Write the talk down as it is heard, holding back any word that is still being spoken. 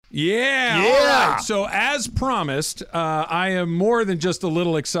Yeah. Yeah. All right. So as promised, I am more than just a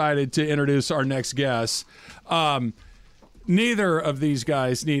little excited to introduce our next guest. Neither of these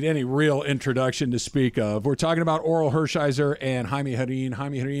guys need any real introduction to speak of. We're talking about Orel Hershiser and Jaime Jarrin.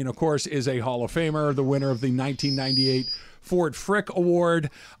 Jaime Jarrin, of course, is a Hall of Famer, the winner of the 1998 Ford Frick Award.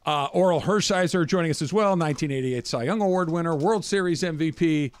 Orel Hershiser joining us as well, 1988 Cy Young Award winner, World Series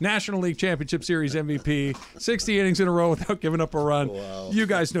MVP, National League Championship Series MVP, 60 innings in a row without giving up a run. Wow. You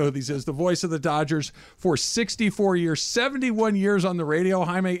guys know who this is, the voice of the Dodgers for 64 years, 71 years on the radio.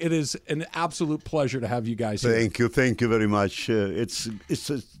 Jaime, it is an absolute pleasure to have you guys here. Thank you very much. It's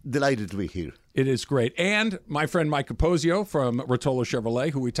delighted to be here. It is great. And my friend Mike Capozio from Rotolo Chevrolet,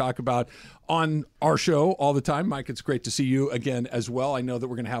 who we talk about on our show all the time. Mike, it's great to see you again as well. I know that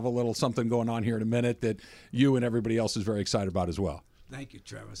we're going to have a little something going on here in a minute that you and everybody else is very excited about as well. Thank you,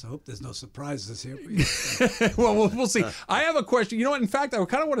 Travis. I hope there's no surprises here. Well, we'll see. I have a question. You know what? In fact, I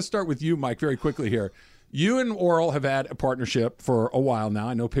kind of want to start with you, Mike, very quickly here. You and Orel have had a partnership for a while now.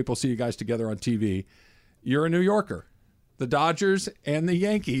 I know people see you guys together on TV. You're a New Yorker. The Dodgers and the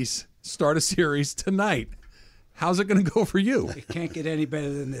Yankees start a series tonight. How's it going to go for you? It can't get any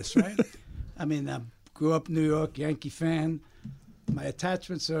better than this, right? I mean, I grew up in New York, Yankee fan. My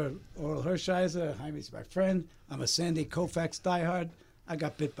attachments are Orel Hershiser. Jaime's my friend. I'm a Sandy Koufax diehard. I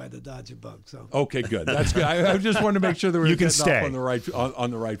got bit by the Dodger bug. So okay, good. That's good. I just wanted to make sure that we were getting off on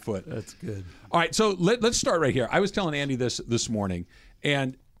the right foot. That's good. All right, so let's start right here. I was telling Andy this morning,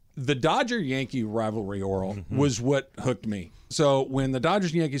 and the Dodger-Yankee rivalry, Orel, was what hooked me. So when the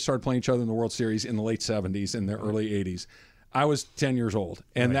Dodgers and Yankees started playing each other in the World Series in the late 70s and the early 80s, I was 10 years old.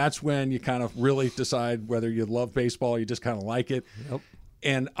 And that's when you kind of really decide whether you love baseball or you just kind of like it. Yep.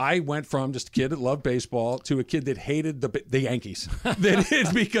 And I went from just a kid that loved baseball to a kid that hated the Yankees.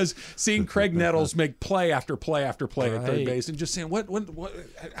 Because seeing Craig Nettles make play after play after play at third base and just saying, how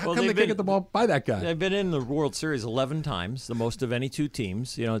come they can't get the ball by that guy? They've been in the World Series 11 times, the most of any two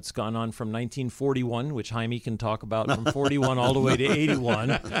teams. You know, it's gone on from 1941, which Jaime can talk about, from 41 all the way to 81.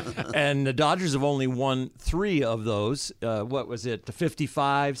 And the Dodgers have only won 3 of those. What was it? The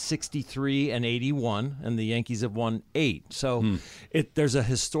 55, 63, and 81. And the Yankees have won 8. So there's a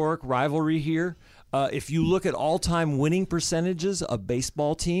historic rivalry here. If you look at all-time winning percentages of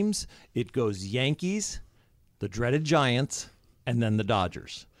baseball teams, it goes Yankees, the dreaded Giants, and then the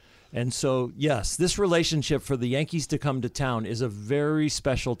Dodgers. And so, yes, this relationship for the Yankees to come to town is a very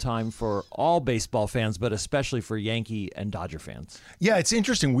special time for all baseball fans, but especially for Yankee and Dodger fans. Yeah, it's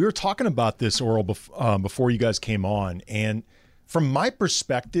interesting. We were talking about this, Orel, before you guys came on, and from my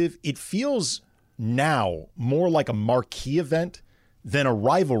perspective, it feels now more like a marquee event than a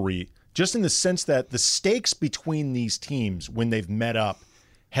rivalry, just in the sense that the stakes between these teams when they've met up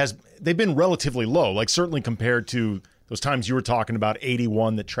they've been relatively low, like certainly compared to those times you were talking about,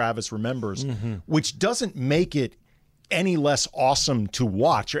 81 that Travis remembers, which doesn't make it any less awesome to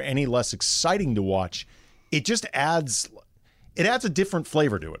watch or any less exciting to watch. It just adds a different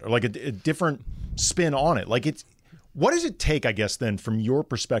flavor to it, or like a different spin on it. Like what does it take, I guess, then, from your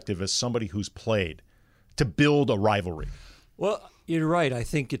perspective as somebody who's played, to build a rivalry? Well, you're right. I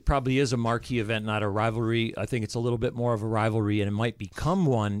think it probably is a marquee event, not a rivalry. I think it's a little bit more of a rivalry, and it might become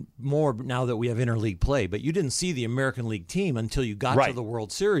one more now that we have interleague play. But you didn't see the American League team until you got to the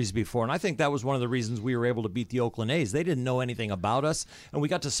World Series before, and I think that was one of the reasons we were able to beat the Oakland A's. They didn't know anything about us, and we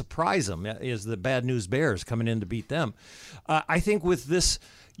got to surprise them as the Bad News Bears coming in to beat them. I think with this,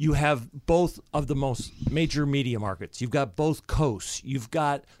 you have both of the most major media markets. You've got both coasts. You've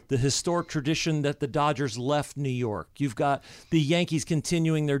got the historic tradition that the Dodgers left New York. You've got the Yankees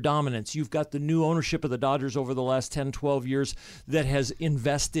continuing their dominance. You've got the new ownership of the Dodgers over the last 10, 12 years that has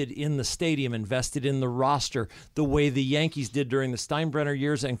invested in the stadium, invested in the roster, the way the Yankees did during the Steinbrenner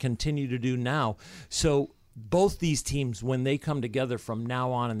years and continue to do now. So both these teams, when they come together from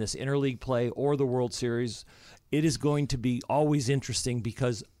now on in this interleague play or the World Series, it is going to be always interesting,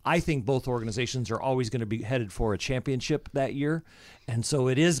 because I think both organizations are always going to be headed for a championship that year. And so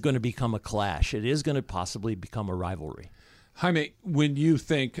it is going to become a clash. It is going to possibly become a rivalry. Jaime, when you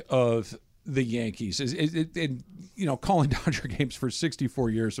think of the Yankees, calling Dodger games for 64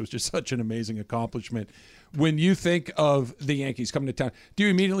 years was just such an amazing accomplishment. When you think of the Yankees coming to town, do you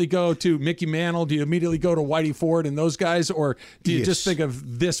immediately go to Mickey Mantle? Do you immediately go to Whitey Ford and those guys? Or do you just think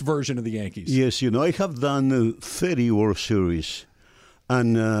of this version of the Yankees? Yes, I have done 30 World Series.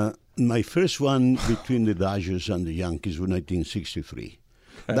 And my first one between the Dodgers and the Yankees was 1963.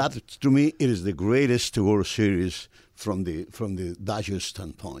 That to me it is the greatest World Series from the Dodgers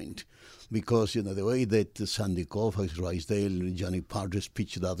standpoint, because the way that Sandy Koufax, Drysdale, Johnny Padres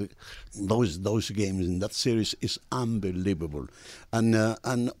pitched those games in that series is unbelievable,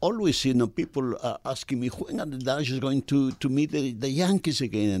 and always people are asking me, when are the Dodgers going to meet the Yankees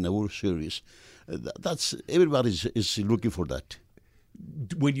again in the World Series? That's everybody is looking for that.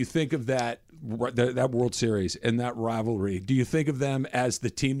 When you think of that World Series and that rivalry, do you think of them as the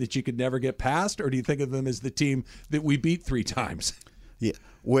team that you could never get past, or do you think of them as the team that we beat 3 times? Yeah,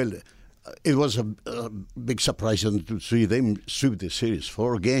 well, it was a big surprise to see them sweep the series,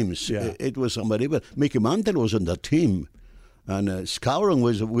 4 games. Yeah. It was unbelievable. Mickey Mantle was on that team, and Skowron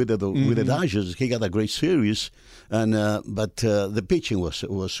was with the Dodgers. He got a great series, and but the pitching was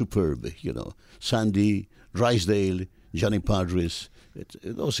superb. Sandy, Drysdale, Johnny Padres.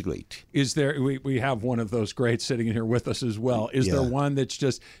 It was great. Is there? We have one of those greats sitting in here with us as well. Is there one that's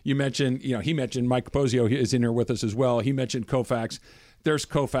just? You mentioned, he mentioned Mike Posio is in here with us as well. He mentioned Koufax. There's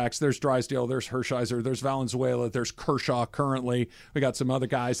Koufax, there's Drysdale, there's Hershiser, there's Valenzuela, there's Kershaw currently. We got some other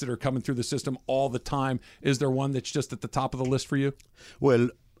guys that are coming through the system all the time. Is there one that's just at the top of the list for you? Well,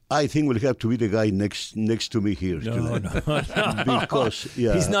 I think we'll have to be the guy next to me here. No. Because,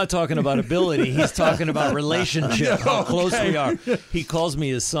 yeah. He's not talking about ability. He's talking about relationship, how close we are. He calls me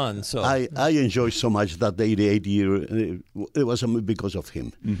his son. So I enjoy so much that 88 year. It was because of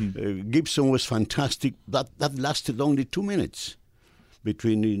him. Mm-hmm. Gibson was fantastic. That lasted only 2 minutes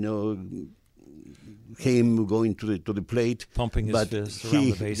between him going to the plate, pumping his fist around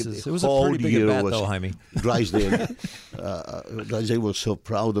the bases. It was a pretty big at bat, though, Jaime. Drysdale was so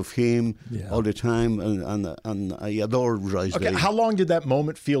proud of him all the time, and I adore Drysdale. Okay, how long did that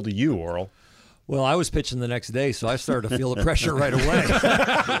moment feel to you, Orel? Well, I was pitching the next day, so I started to feel the pressure right away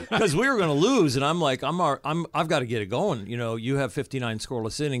because we were going to lose, and I'm like, I've got to get it going. You have 59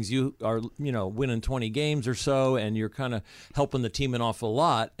 scoreless innings, you are, winning 20 games or so, and you're kind of helping the team an awful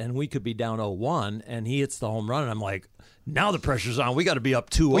lot, and we could be down 0-1, and he hits the home run, and I'm like, now the pressure's on. We got to be up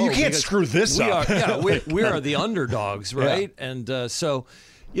 2-0. Well, you can't screw this up. We are the underdogs, right? Yeah. And so,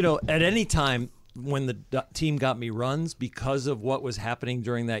 at any time, when the team got me runs because of what was happening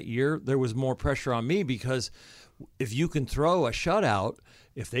during that year, there was more pressure on me because if you can throw a shutout,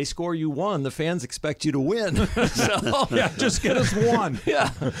 if they score you 1, the fans expect you to win. So, just get us 1. Yeah.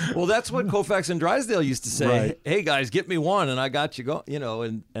 Well, that's what Koufax and Drysdale used to say. Right. Hey, guys, get me 1, and I got you go.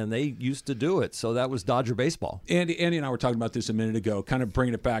 And they used to do it. So that was Dodger baseball. Andy and I were talking about this a minute ago, kind of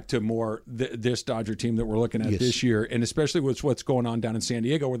bringing it back to more this Dodger team that we're looking at this year, and especially with what's going on down in San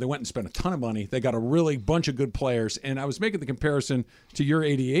Diego, where they went and spent a ton of money. They got a really bunch of good players. And I was making the comparison to your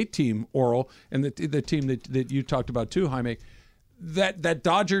 88 team, Orel, and the team that you talked about too, Jaime. That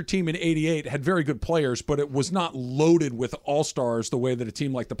Dodger team in 88 had very good players, but it was not loaded with all-stars the way that a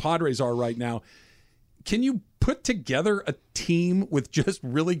team like the Padres are right now. Can you put together a team with just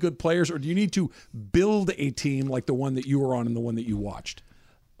really good players, or do you need to build a team like the one that you were on and the one that you watched?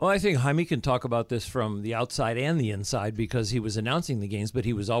 Well, I think Jaime can talk about this from the outside and the inside because he was announcing the games, but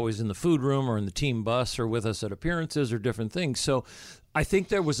he was always in the food room or in the team bus or with us at appearances or different things. So I think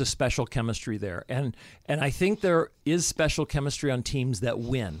there was a special chemistry there. And I think there is special chemistry on teams that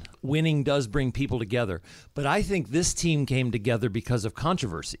win. Winning does bring people together. But I think this team came together because of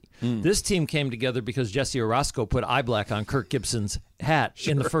controversy. This team came together because Jesse Orozco put eye black on Kirk Gibson's hat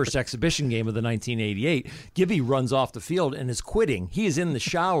in the first exhibition game of the 1988. Gibby runs off the field and is quitting. He is in the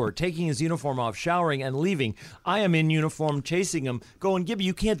shower, taking his uniform off, showering, and leaving. I am in uniform chasing him, going, Gibby,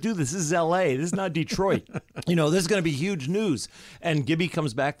 you can't do this. This is L.A. This is not Detroit. This is going to be huge news. And Gibby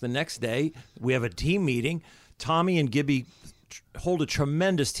comes back the next day. We have a team meeting. Tommy and Gibby hold a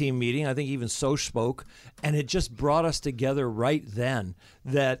tremendous team meeting. I think even Soch spoke, and it just brought us together right then.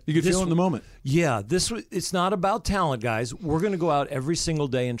 That you could feel in the moment. Yeah, it's not about talent, guys. We're going to go out every single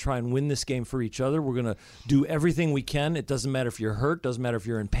day and try and win this game for each other. We're going to do everything we can. It doesn't matter if you're hurt. Doesn't matter if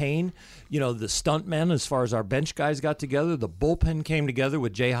you're in pain. The stuntmen, as far as our bench guys got together, the bullpen came together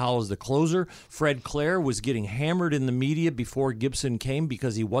with Jay Howell as the closer. Fred Clare was getting hammered in the media before Gibson came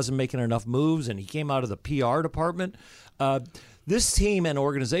because he wasn't making enough moves, and he came out of the PR department. This team and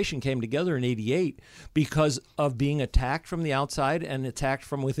organization came together in 88 because of being attacked from the outside and attacked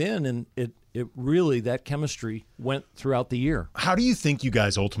from within, and it really, that chemistry went throughout the year. How do you think you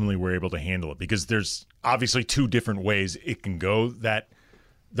guys ultimately were able to handle it? Because there's obviously 2 different ways it can go, that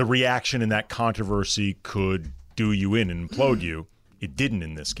the reaction and that controversy could do you in and implode you. It didn't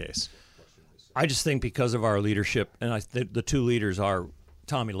in this case. I just think because of our leadership, and the 2 leaders are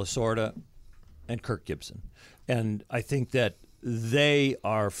Tommy Lasorda and Kirk Gibson. And I think that they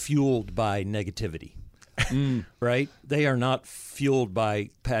are fueled by negativity. right? They are not fueled by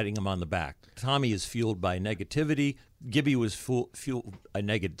patting him on the back. Tommy is fueled by negativity. Gibby was fueled by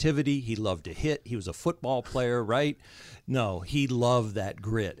negativity. He loved to hit. He was a football player, right? No, he loved that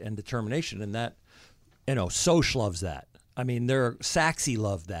grit and determination, and that, Soch loves that. I mean, Saxey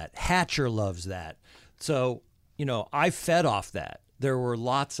loved that. Hatcher loves that. So, I fed off that. There were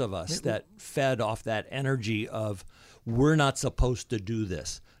lots of us that fed off that energy of, we're not supposed to do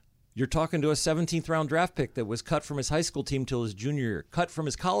this. You're talking to a 17th round draft pick that was cut from his high school team till his junior year, cut from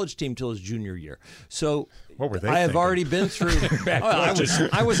his college team till his junior year. So what were they I have thinking? already been through.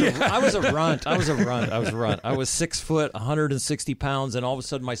 I was a runt. I was 6 foot, 160 pounds, and all of a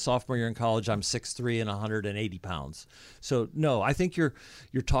sudden my sophomore year in college, I'm 6'3" and 180 pounds. So no, I think you're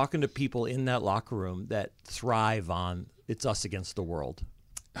talking to people in that locker room that thrive on it's us against the world.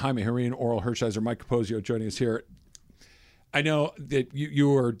 Jaime, Jarrin, Orel, Hershiser, Mike Capozio joining us here. I know that you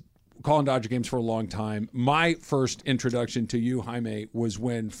were calling Dodger games for a long time. My first introduction to you, Jaime, was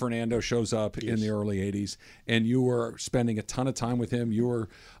when Fernando shows up in the early 80s, and you were spending a ton of time with him. You were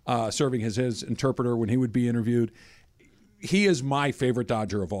serving as his interpreter when he would be interviewed. He is my favorite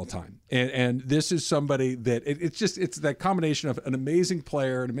Dodger of all time. And this is somebody that it's that combination of an amazing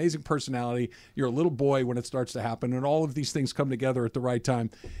player, an amazing personality. You're a little boy when it starts to happen, and all of these things come together at the right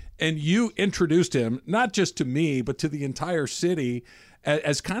time. And you introduced him, not just to me, but to the entire city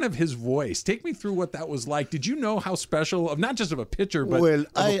as kind of his voice. Take me through what that was like. Did you know how special, of not just of a pitcher, but of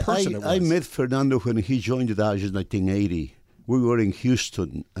a person it was? I met Fernando when he joined the Dodgers in 1980. We were in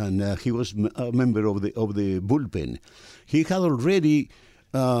Houston, and he was a member of the bullpen. He had already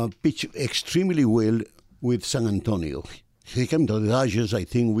pitched extremely well with San Antonio. He came to the Dodgers, I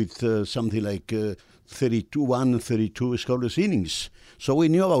think, with something like 32 scoreless innings. So we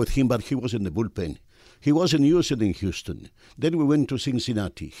knew about him, but he was in the bullpen. He wasn't used in Houston. Then we went to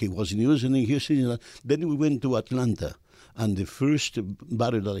Cincinnati. He wasn't used in Houston. Then we went to Atlanta. And the first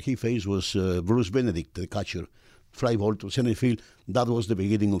batter that he faced was Bruce Benedict, the catcher. Fly ball to center field. That was the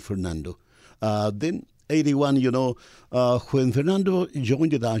beginning of Fernando. Then 81, when Fernando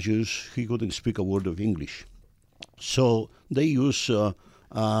joined the Dodgers, he couldn't speak a word of English. So they used some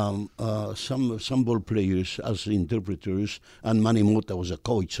ball players as interpreters, and Manny Mota was a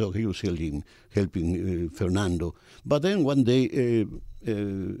coach, so he was helping Fernando. But then one day,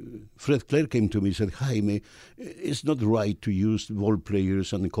 Fred Clare came to me and said, Jaime, it's not right to use ball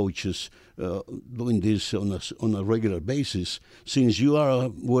players and coaches doing this on a regular basis. Since you are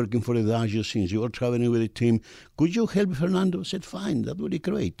working for the Dodgers, since you are traveling with the team, could you help Fernando? I said, fine, that would be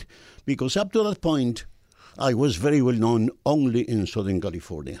great. Because up to that point, I was very well known only in Southern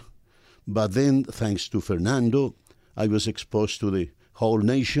California. But then, thanks to Fernando, I was exposed to the whole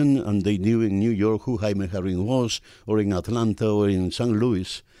nation, and they knew in New York who Jaime Jarrin was, or in Atlanta, or in St.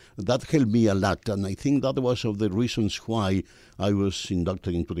 Louis. That helped me a lot, and I think that was of the reasons why I was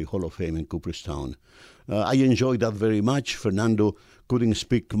inducted into the Hall of Fame in Cooperstown. I enjoyed that very much. Fernando couldn't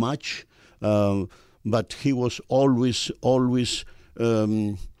speak much, but he was always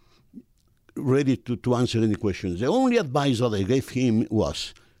ready to answer any questions. The only advice that I gave him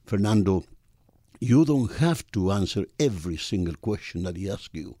was, Fernando, you don't have to answer every single question that he asks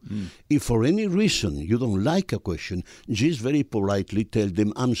you. If for any reason you don't like a question, just very politely tell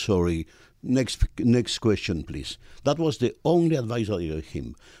them, I'm sorry, next question, please. That was the only advice I gave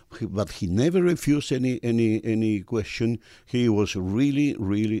him. But he never refused any question. He was really,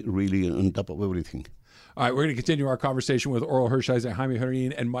 really, really on top of everything. All right, we're going to continue our conversation with Orel Hershiser, Jaime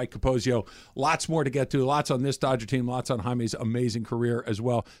Jarrin, and Mike Capozio. Lots more to get to. Lots on this Dodger team. Lots on Jaime's amazing career as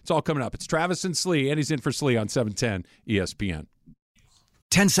well. It's all coming up. It's Travis and Slee, and he's in for Slee on 710 ESPN.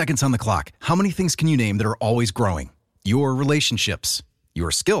 10 seconds on the clock. How many things can you name that are always growing? Your relationships,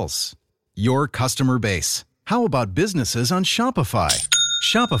 your skills, your customer base. How about businesses on Shopify?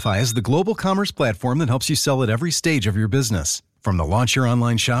 Shopify is the global commerce platform that helps you sell at every stage of your business. From the launch your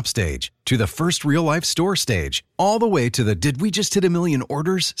online shop stage, to the first real-life store stage, all the way to the did we just hit a million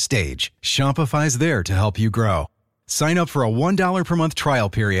orders stage, Shopify's there to help you grow. Sign up for a $1 per month trial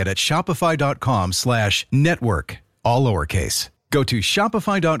period at shopify.com/network, all lowercase. Go to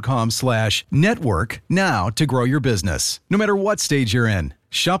shopify.com/network now to grow your business, no matter what stage you're in.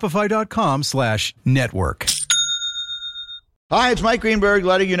 Shopify.com/network. Hi, it's Mike Greenberg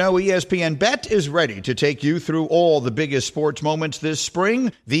letting you know ESPN Bet is ready to take you through all the biggest sports moments this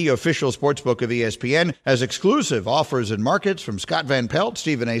spring. The official sportsbook of ESPN has exclusive offers and markets from Scott Van Pelt,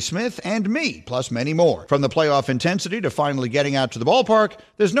 Stephen A. Smith, and me, plus many more. From the playoff intensity to finally getting out to the ballpark,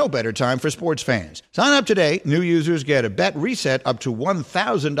 there's no better time for sports fans. Sign up today. New users get a bet reset up to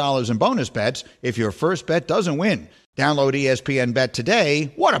 $1,000 in bonus bets if your first bet doesn't win. Download ESPN Bet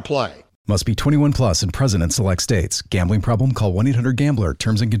today. What a play. Must be 21 plus and present in select states. Gambling problem? Call 1-800-GAMBLER.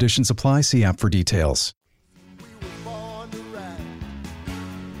 Terms and conditions apply. See app for details.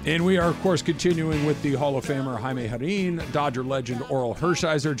 And we are, of course, continuing with the Hall of Famer Jaime Jarrin, Dodger legend Orel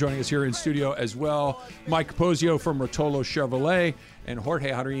Hershiser joining us here in studio as well. Mike Capozio from Rotolo Chevrolet, and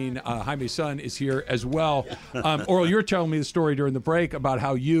Jorge Jarrin, Jaime's son, is here as well. Orel, you were telling me the story during the break about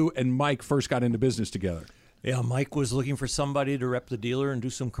how you and Mike first got into business together. Yeah, Mike was looking for somebody to rep the dealer and do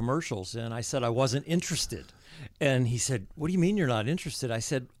some commercials, and I said I wasn't interested. And he said, "What do you mean you're not interested?" I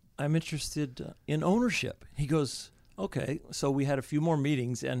said, "I'm interested in ownership." He goes, "Okay." So we had a few more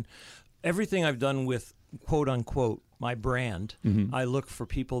meetings, and everything I've done with quote-unquote my brand, I look for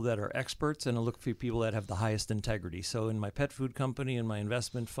people that are experts, and I look for people that have the highest integrity. So in my pet food company and my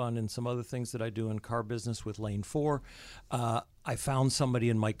investment fund and some other things that I do in car business with Lane 4, I found somebody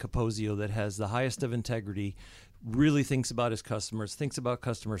in Mike Capozio that has the highest of integrity, really thinks about his customers, thinks about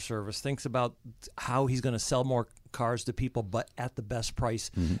customer service, thinks about how he's going to sell more cars to people, but at the best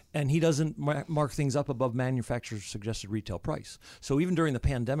price. And he doesn't mark things up above manufacturer's suggested retail price. So even during the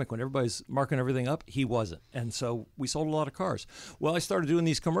pandemic, when everybody's marking everything up, he wasn't. And so we sold a lot of cars. Well, I started doing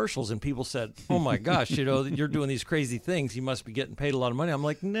these commercials, and people said, "Oh my gosh, you're doing these crazy things. You must be getting paid a lot of money." I'm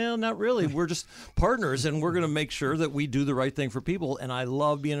like, "No, not really. We're just partners, and we're going to make sure that we do the right thing for people." And I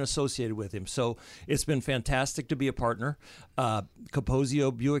love being associated with him. So it's been fantastic to be a partner.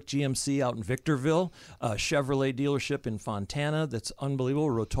 Capozio Buick GMC out in Victorville, Chevrolet dealership in Fontana that's unbelievable,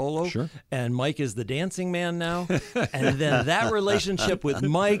 Rotolo. Sure. And Mike is the dancing man now. And then that relationship with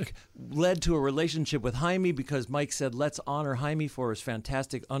Mike led to a relationship with Jaime, because Mike said, "Let's honor Jaime for his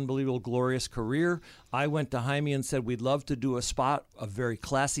fantastic, unbelievable, glorious career." I went to Jaime and said, "We'd love to do a spot, a very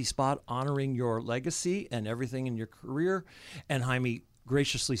classy spot, honoring your legacy and everything in your career." And Jaime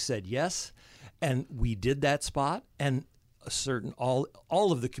graciously said yes. And we did that spot, and all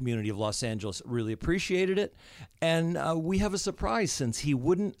of the community of Los Angeles really appreciated it. And we have a surprise, since he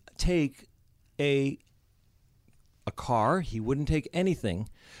wouldn't take a car, he wouldn't take anything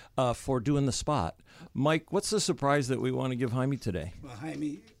for doing the spot. Mike, what's the surprise that we want to give Jaime today? Well,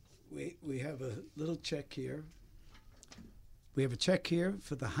 Jaime, we have a little check here. We have a check here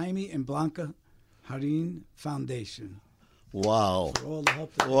for the Jaime and Blanca Jarrin Foundation. Wow. For all the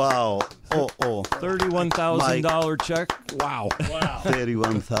help that Wow. $31,000 check. Wow.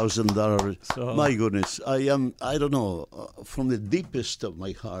 $31,000. So- My goodness. I don't know, from the deepest of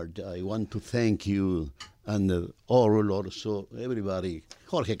my heart, I want to thank you and Orel also, everybody.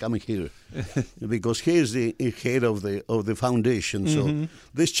 Jorge, come here. Because he is the head of the foundation. So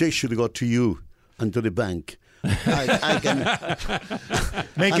this check should go to you and to the bank. I can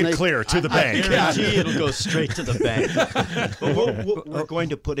Make it clear to the bank. I guarantee it'll go straight to the bank. But we're going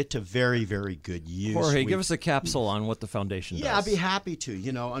to put it to very, very good use. Jorge, give us a capsule on what the foundation does. Yeah, I'd be happy to.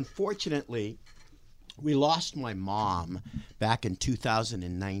 Unfortunately, we lost my mom back in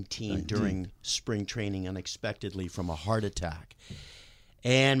 2019 during spring training unexpectedly from a heart attack.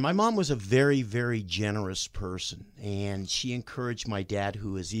 And my mom was a very, very generous person, and she encouraged my dad,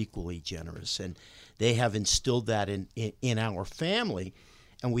 who is equally generous, and they have instilled that in our family.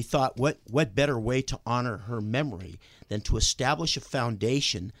 And we thought, what better way to honor her memory than to establish a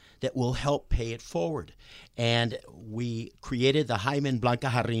foundation that will help pay it forward. And we created the Jaime and Blanca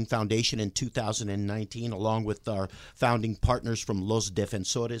Jarrin Foundation in 2019, along with our founding partners from Los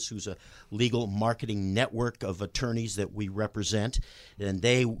Defensores, who's a legal marketing network of attorneys that we represent. And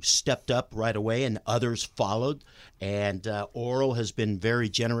they stepped up right away, and others followed. And Orel has been very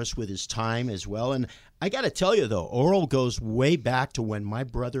generous with his time as well. And I got to tell you, though, Orel goes way back to when my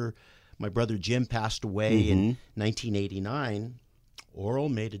brother Jim passed away in 1989.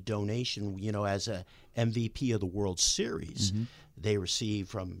 Orel made a donation, as a MVP of the World Series. They received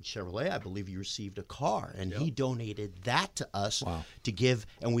from Chevrolet, I believe he received a car, and he donated that to us to give,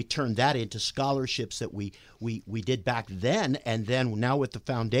 and we turned that into scholarships that we did back then. And then now with the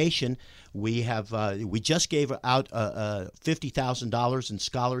foundation, we have we just gave out $50,000 in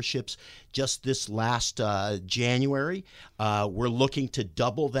scholarships just this last January. We're looking to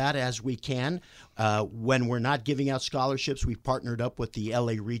double that as we can. When we're not giving out scholarships, we've partnered up with the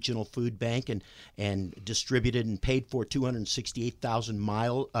LA Regional Food Bank and distributed and paid for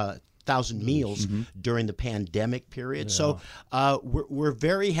 268,000 meals during the pandemic period. So we're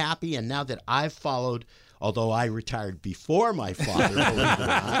very happy. And now that I've followed, although I retired before my father, believe it or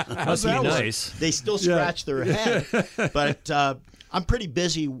not, Must be nice. they still scratch their head. But I'm pretty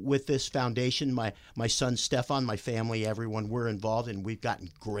busy with this foundation. My son Stefan, my family, everyone, we're involved, and we've gotten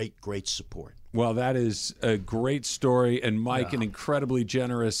great support. Well, that is a great story, and Mike, an incredibly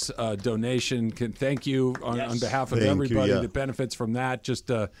generous donation. Thank you on behalf of everybody that benefits from that. Just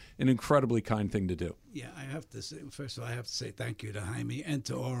an incredibly kind thing to do. Yeah, I have to say, first of all, I have to say thank you to Jaime and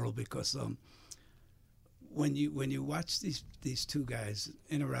to Orel, because when you watch these two guys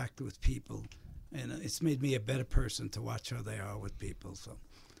interact with people, and it's made me a better person to watch how they are with people. So,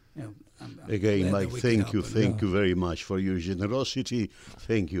 I'm again, Mike, thank you very much for your generosity.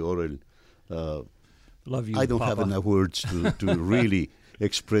 Thank you, Orel. Love you, I don't Papa. have enough words to really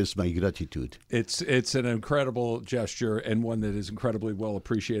express my gratitude. It's an incredible gesture, and one that is incredibly well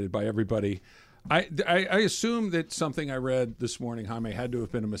appreciated by everybody. I assume that something I read this morning, Jaime, had to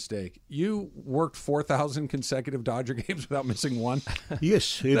have been a mistake. You worked 4,000 consecutive Dodger games without missing one?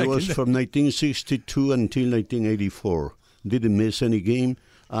 Yes, it was from 1962 until 1984. Didn't miss any game.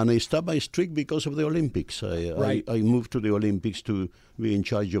 And I stopped my streak because of the Olympics. I moved to the Olympics to be in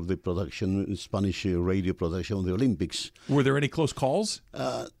charge of the production, Spanish radio production of the Olympics. Were there any close calls?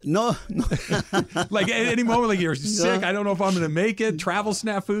 No. Like at any moment, like you're sick, I don't know if I'm going to make it, travel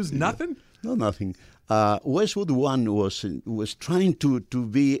snafus, nothing? No, nothing. Westwood One was trying to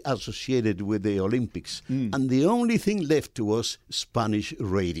be associated with the Olympics, and the only thing left was Spanish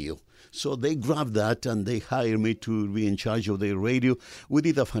radio. So they grabbed that and they hired me to be in charge of the radio. We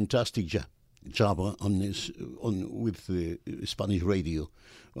did a fantastic job with the Spanish radio.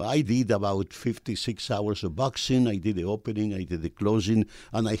 I did about 56 hours of boxing. I did the opening, I did the closing,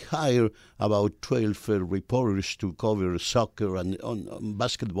 and I hired about 12 reporters to cover soccer and on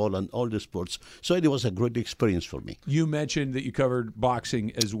basketball and all the sports. So it was a great experience for me. You mentioned that you covered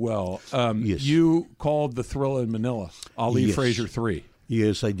boxing as well. Yes. You called the Thrilla in Manila, Ali Frazier 3.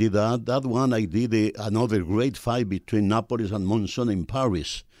 Yes, I did that. That one, I did another great fight between Napoles and Monzon in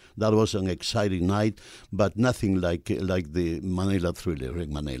Paris. That was an exciting night, but nothing like the Manila Thriller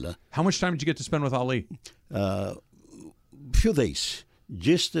in Manila. How much time did you get to spend with Ali? Few days,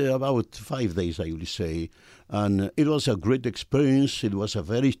 just about 5 days, I would say. And it was a great experience. It was a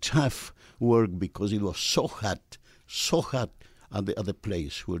very tough work because it was so hot at the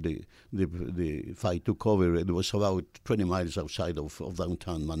place where the fight took over. It was about 20 miles outside of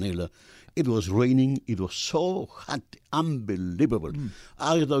downtown Manila. It was raining. It was so hot, unbelievable.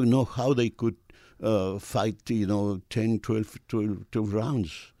 I don't know how they could fight, 10, 12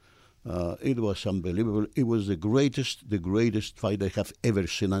 rounds. It was unbelievable. It was the greatest fight I have ever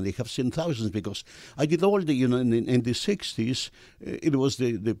seen, and I have seen thousands because I did all the, in the 60s, it was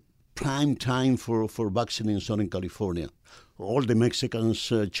the prime time for boxing in Southern California. All the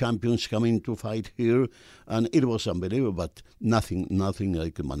Mexicans champions coming to fight here, and it was unbelievable, but nothing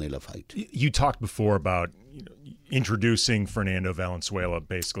like a Manila fight. You talked before about introducing Fernando Valenzuela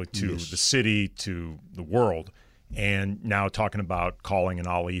basically to the city, to the world, and now talking about calling an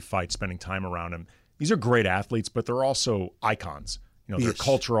Ali fight, spending time around him. These are great athletes, but they're also icons. They're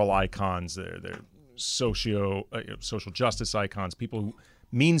cultural icons. They're social justice icons, people who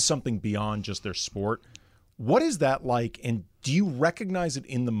mean something beyond just their sport. What is that like, and do you recognize it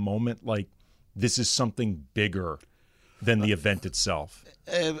in the moment, like this is something bigger than the event itself?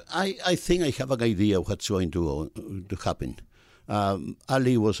 I think I have an idea of what's going to happen.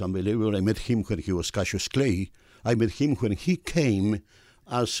 Ali was unbelievable. I met him when he was Cassius Clay. I met him when he came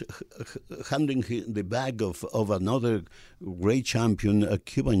as handing the bag of another great champion, a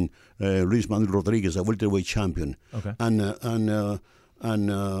Cuban, Luis Manuel Rodriguez, a welterweight champion. Okay. And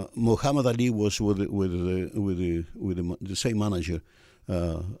Muhammad Ali was with the same manager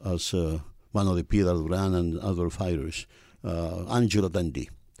as Mano de Piedra Duran and other fighters, Angelo Dundee.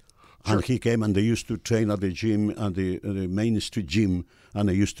 Sure. And he came, and they used to train at the gym, at the Main Street gym, and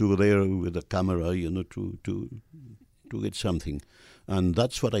I used to go there with a camera, to get something. And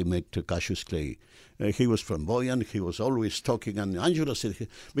that's what I met Cassius Clay. He was flamboyant. He was always talking. And Angelo said,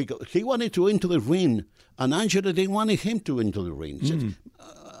 because he wanted to enter the ring, and Angelo didn't want him to enter the ring. He said,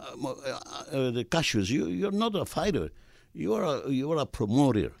 Cassius, you're not a fighter. You are a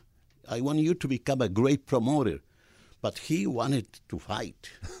promoter. I want you to become a great promoter. But he wanted to fight.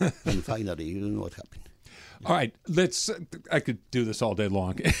 And finally, you know what happened. All right, I could do this all day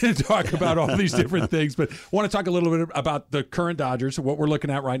long and talk about all these different things, but I want to talk a little bit about the current Dodgers, what we're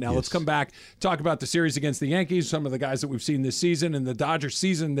looking at right now. Yes. Let's come back, talk about the series against the Yankees, some of the guys that we've seen this season, and the Dodgers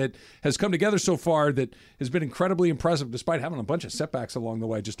season that has come together so far that has been incredibly impressive despite having a bunch of setbacks along the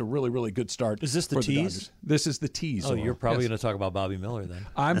way. Just a really, really good start. Is this the tease? This is the tease. Oh, you're probably going to talk about Bobby Miller then.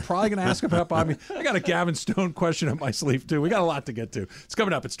 I'm probably going to ask about Bobby. I got a Gavin Stone question up my sleeve, too. We got a lot to get to. It's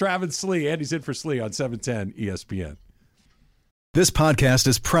coming up. It's Travis Slee. Andy's in for Slee on 710 ESPN. This podcast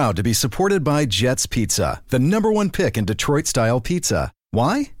is proud to be supported by Jets Pizza, the #1 pick in Detroit-style pizza.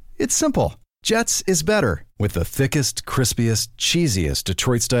 Why? It's simple. Jets is better. With the thickest, crispiest, cheesiest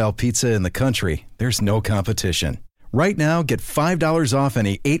Detroit-style pizza in the country, there's no competition. Right now, get $5 off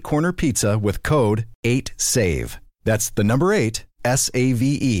any 8-corner pizza with code 8SAVE. That's the number 8,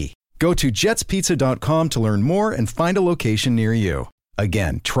 S-A-V-E. Go to jetspizza.com to learn more and find a location near you.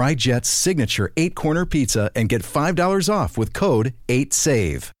 Again, try Jet's signature 8-corner pizza and get $5 off with code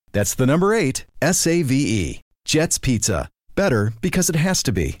 8SAVE. That's the number 8, S-A-V-E. Jet's Pizza. Better because it has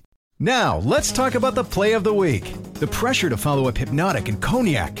to be. Now, let's talk about the play of the week. The pressure to follow up Hypnotic and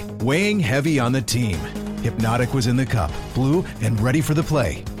Cognac, weighing heavy on the team. Hypnotic was in the cup, blue, and ready for the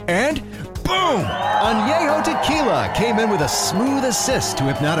play. And boom! Añejo Tequila came in with a smooth assist to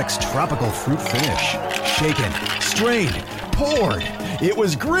Hypnotic's tropical fruit finish. Shaken, strained, poured. It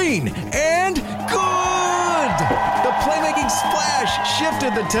was green and good! The playmaking splash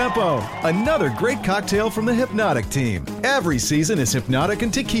shifted the tempo. Another great cocktail from the Hypnotic team. Every season is Hypnotic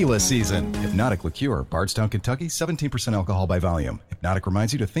and Tequila season. Hypnotic Liqueur, Bardstown, Kentucky, 17% alcohol by volume. Hypnotic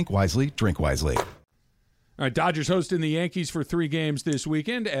reminds you to think wisely, drink wisely. All right, Dodgers hosting the Yankees for 3 games this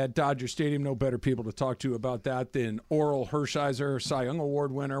weekend at Dodger Stadium. No better people to talk to about that than Orel Hershiser, Cy Young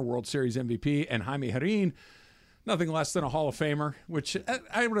Award winner, World Series MVP, and Jaime Jarrin, nothing less than a Hall of Famer, which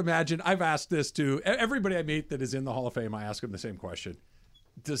I would imagine, I've asked this to everybody I meet that is in the Hall of Fame. I ask them the same question.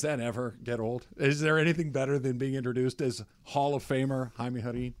 Does that ever get old? Is there anything better than being introduced as Hall of Famer Jaime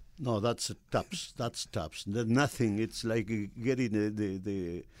Jarrin? No, that's tops. That's tops. Nothing. It's like getting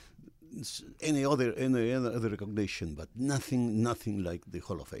the any other recognition, but nothing like the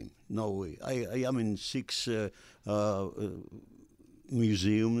Hall of Fame. No way. I am in 6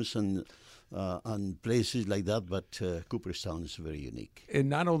 museums and places like that, but Cooperstown is very unique. And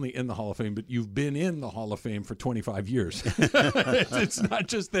not only in the Hall of Fame, but you've been in the Hall of Fame for 25 years. It's not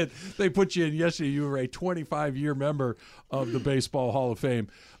just that they put you in yesterday. You were a 25-year member of the Baseball Hall of Fame.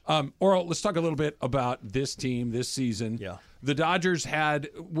 Orel, let's talk a little bit about this team this season. Yeah. The Dodgers had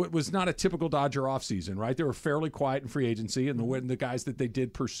what was not a typical Dodger offseason, right? They were fairly quiet in free agency, and the guys that they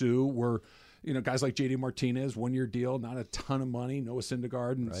did pursue were, guys like J.D. Martinez, 1-year deal, not a ton of money, Noah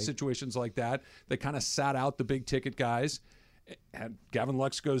Syndergaard, and situations like that. They kind of sat out the big-ticket guys. And Gavin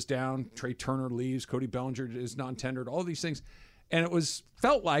Lux goes down, Trey Turner leaves, Cody Bellinger is non-tendered, all these things. And it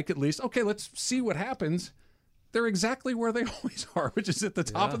felt like, at least, okay, let's see what happens. They're exactly where they always are, which is at the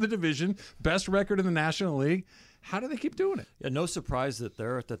top of the division, best record in the National League. How do they keep doing it? Yeah, no surprise that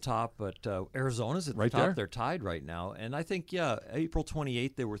they're at the top, but Arizona's at the top. There. They're tied right now. And I think, April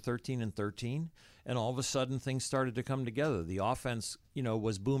 28th, they were 13-13, and all of a sudden things started to come together. The offense,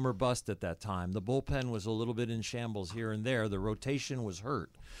 was boom or bust at that time. The bullpen was a little bit in shambles here and there. The rotation was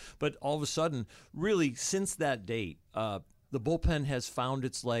hurt. But all of a sudden, really, since that date, the bullpen has found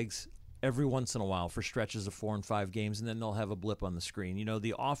its legs every once in a while for stretches of 4 and 5 games, and then they'll have a blip on the screen.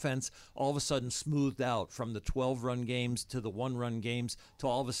 The offense all of a sudden smoothed out from the 12-run games to the 1-run games to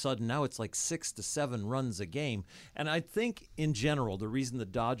all of a sudden now it's like 6 to 7 runs a game. And I think in general the reason the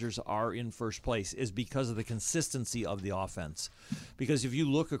Dodgers are in first place is because of the consistency of the offense. Because if you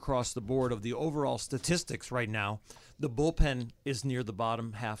look across the board of the overall statistics right now, the bullpen is near the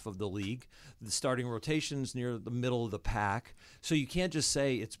bottom half of the league. The starting rotation's near the middle of the pack. So you can't just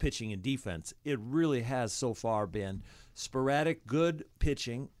say it's pitching and defense. It really has so far been sporadic, good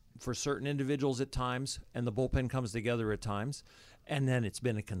pitching for certain individuals at times, and the bullpen comes together at times. And then it's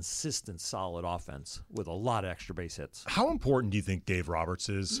been a consistent, solid offense with a lot of extra base hits. How important do you think Dave Roberts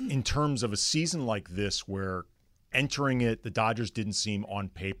is in terms of a season like this where entering it, the Dodgers didn't seem on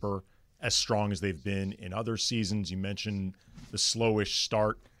paper as strong as they've been in other seasons? You mentioned the slowish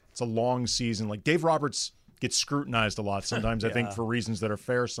start. It's a long season. Like Dave Roberts gets scrutinized a lot sometimes, I think, for reasons that are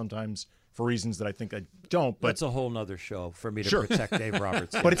fair, sometimes for reasons that I think I don't. But that's a whole nother show for me to protect Dave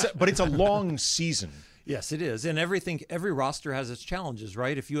Roberts. But it's a long season. Yes, it is. And every roster has its challenges,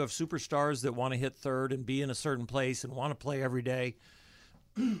 right? If you have superstars that want to hit third and be in a certain place and want to play every day,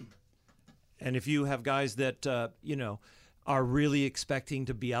 and if you have guys that, are really expecting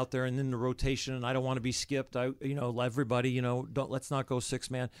to be out there and in the rotation, and I don't want to be skipped. Everybody, let's not go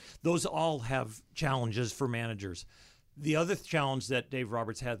 6-man. Those all have challenges for managers. The other challenge that Dave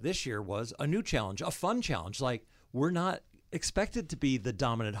Roberts had this year was a new challenge, a fun challenge. Like, we're not expected to be the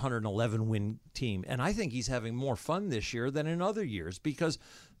dominant 111-win team, and I think he's having more fun this year than in other years because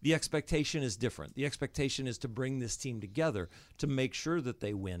the expectation is different. The expectation is to bring this team together, to make sure that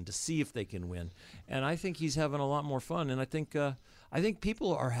they win, to see if they can win. And I think he's having a lot more fun. And I think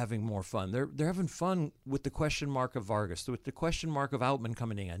people are having more fun. They're having fun with the question mark of Vargas, with the question mark of Outman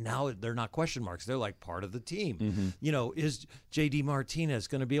coming in. And now they're not question marks. They're like part of the team. Mm-hmm. Is J.D. Martinez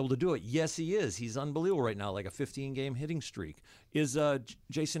going to be able to do it? Yes, he is. He's unbelievable right now, like a 15-game hitting streak. is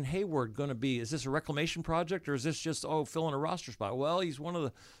Jason Hayward going to be? Is this a reclamation project, or is this just filling a roster spot? Well, he's one of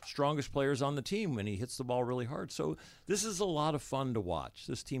the strongest players on the team, and he hits the ball really hard. So this is a lot of fun to watch.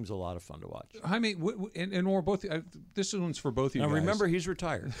 This team's a lot of fun to watch. Jaime, and or both. This one's for both of you now, guys. remember, he's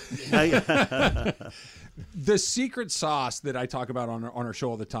retired. The secret sauce that I talk about on our show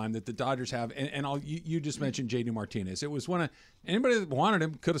all the time that the Dodgers have, and you just mentioned JD Martinez. It was one of anybody that wanted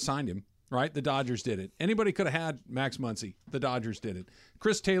him could have signed him. Right? The Dodgers did it. Anybody could have had Max Muncy. The Dodgers did it.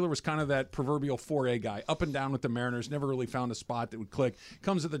 Chris Taylor was kind of that proverbial 4A guy, up and down with the Mariners, never really found a spot that would click.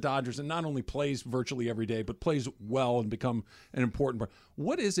 Comes to the Dodgers and not only plays virtually every day, but plays well and become an important part.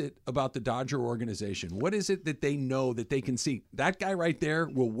 What is it about the Dodger organization? What is it that they know that they can see? That guy right there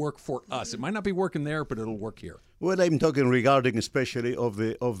will work for us. It might not be working there, but it'll work here. Well, I'm talking regarding especially of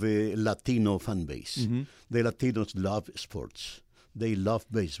the Latino fan base. Mm-hmm. The Latinos love sports. They love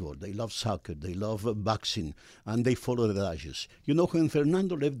baseball, they love soccer, they love boxing, and they follow the Dodgers. You know, when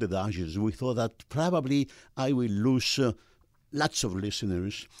Fernando left the Dodgers, we thought that probably I will lose lots of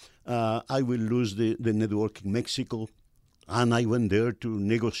listeners. I will lose the network in Mexico. And I went there to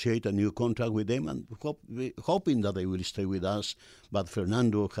negotiate a new contract with them and hoping that they will stay with us. But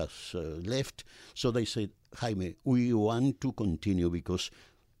Fernando has left. So they said, Jaime, we want to continue because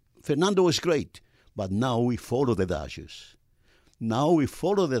Fernando was great, but now we follow the Dodgers. Now we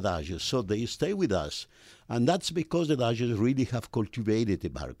follow the Dodgers, so they stay with us. And that's because the Dodgers really have cultivated the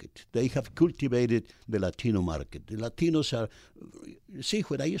market. They have cultivated the Latino market. The Latinos are... See,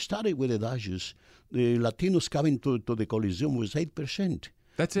 when I started with the Dodgers, the Latinos coming to the Coliseum was 8%.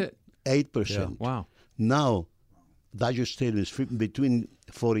 That's it? 8%. Yeah. Wow. Now, Dodger Stadium is between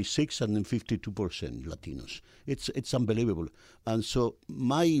 46 and 52% Latinos. It's unbelievable. And so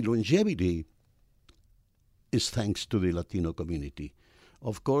my longevity is thanks to the Latino community.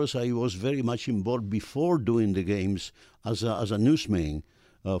 Of course, I was very much involved before doing the games as a newsman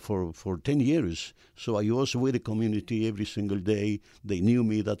for 10 years. So I was with the community every single day. They knew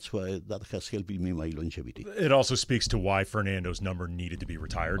me. That's why that has helped me my longevity. It also speaks to why Fernando's number needed to be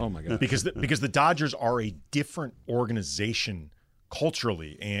retired. Oh my God! Because the Dodgers are a different organization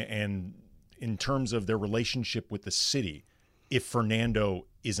culturally and in terms of their relationship with the city. If Fernando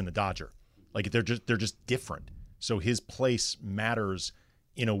isn't a Dodger. Like they're just different. So his place matters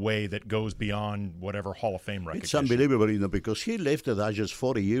in a way that goes beyond whatever Hall of Fame recognition. It's unbelievable, because he left the Dodgers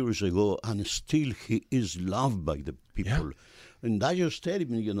 40 years ago, and still he is loved by the people. Yeah. And Dodger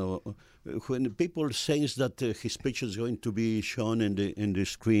Stadium, when people sense that his picture is going to be shown in the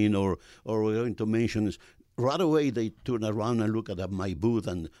screen or we're going to mention, right away they turn around and look at my booth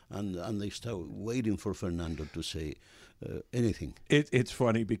and they start waiting for Fernando to say anything. It's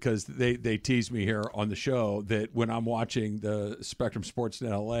funny because they tease me here on the show that when I'm watching the Spectrum Sports in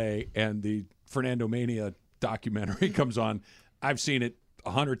LA and the Fernando Mania documentary comes on, I've seen it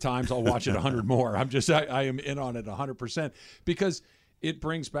 100 times. I'll watch it 100 more. I am in on it 100% because it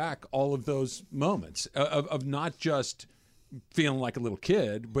brings back all of those moments of not just feeling like a little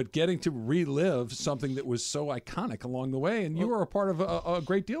kid, but getting to relive something that was so iconic along the way. And you were a part of a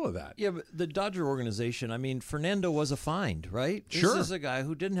great deal of that. Yeah, but the Dodger organization, I mean, Fernando was a find, right? Sure. This is a guy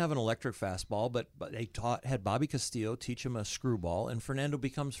who didn't have an electric fastball, but they had Bobby Castillo teach him a screwball, and Fernando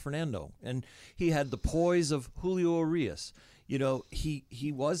becomes Fernando. And he had the poise of Julio Urias.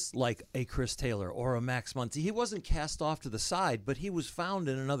 He was like a Chris Taylor or a Max Muncy. He wasn't cast off to the side, but he was found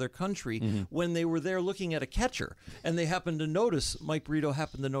in another country when they were there looking at a catcher, and they happened to notice, Mike Brito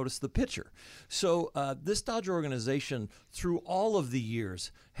happened to notice the pitcher. So this Dodger organization, through all of the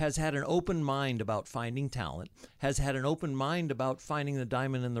years, has had an open mind about finding talent, has had an open mind about finding the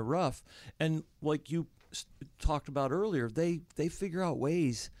diamond in the rough, and like you talked about earlier, they figure out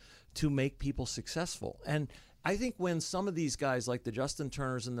ways to make people successful. And I think when some of these guys, like the Justin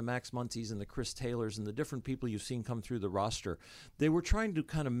Turners and the Max Muncies and the Chris Taylors and the different people you've seen come through the roster, they were trying to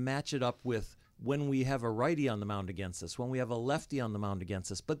kind of match it up with when we have a righty on the mound against us, when we have a lefty on the mound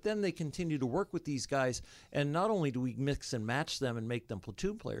against us. But then they continue to work with these guys, and not only do we mix and match them and make them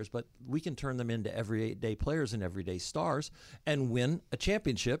platoon players, but we can turn them into everyday players and everyday stars and win a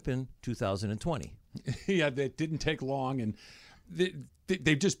championship in 2020. Yeah, that didn't take long, and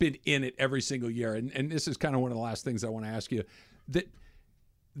they've just been in it every single year. And this is kind of one of the last things I want to ask you.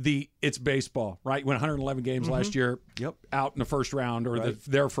 It's baseball, right? When 111 games last year, out in the first round or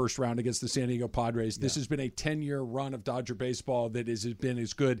their first round against the San Diego Padres. This has been a 10-year run of Dodger baseball that has been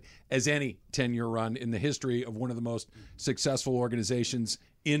as good as any 10-year run in the history of one of the most successful organizations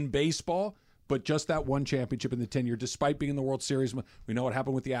in baseball. But just that one championship in the 10-year, despite being in the World Series, we know what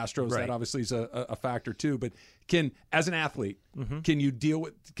happened with the Astros. Right. That obviously is a factor too. But as an athlete, can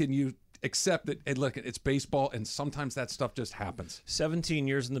you accept that, and look, it's baseball, and sometimes that stuff just happens. 17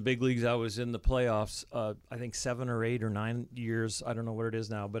 years in the big leagues. I was in the playoffs, I think 7 or 8 or 9 years. I don't know what it is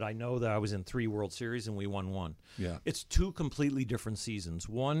now, but I know that I was in 3 World Series and we won 1. Yeah. It's 2 completely different seasons.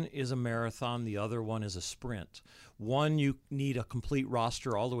 One is a marathon. The other one is a sprint. One, you need a complete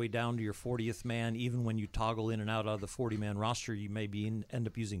roster all the way down to your 40th man. Even when you toggle in and out of the 40-man roster, you may end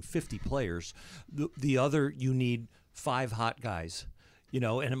up using 50 players. The other, you need 5 hot guys.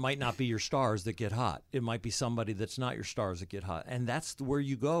 And it might not be your stars that get hot. It might be somebody that's not your stars that get hot. And that's where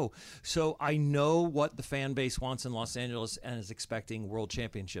you go. So I know what the fan base wants in Los Angeles and is expecting world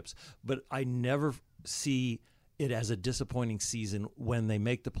championships. But I never see it as a disappointing season when they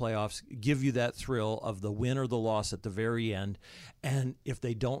make the playoffs, give you that thrill of the win or the loss at the very end. And if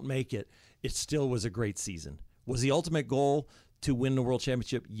they don't make it, it still was a great season. Was the ultimate goal to win the world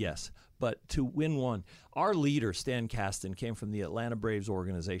championship? Yes. But to win one, our leader, Stan Kasten, came from the Atlanta Braves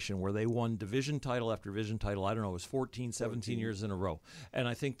organization where they won division title after division title. I don't know, it was 14, 17 years in a row. And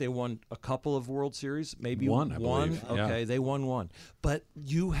I think they won a couple of World Series, maybe one. I believe. Okay, Yeah. they won one. But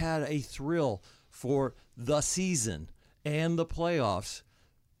you had a thrill for the season and the playoffs.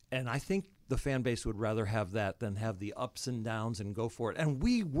 And I think the fan base would rather have that than have the ups and downs and go for it. And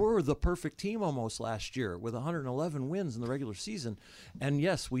we were the perfect team almost last year with 111 wins in the regular season. And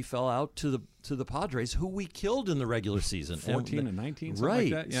yes, we fell out to the Padres, who we killed in the regular season. 14 and 19, something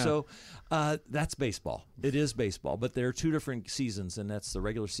right. like that. Yeah. So that's baseball. It is baseball. But there are 2 different seasons, and that's the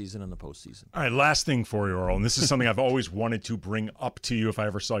regular season and the postseason. All right, last thing for you, Orel, and this is something I've always wanted to bring up to you if I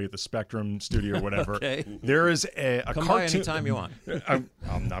ever saw you at the Spectrum studio or whatever. Okay. There is a Come cartoon. by anytime you want.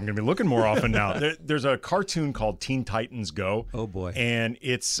 I'm going to be looking more often now. There's a cartoon called Teen Titans Go. Oh, boy. And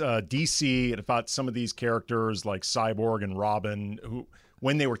it's DC, about some of these characters like Cyborg and Robin, who,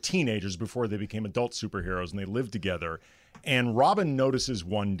 when they were teenagers before they became adult superheroes and they lived together. And Robin notices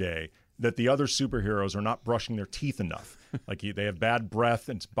one day that the other superheroes are not brushing their teeth enough. Like they have bad breath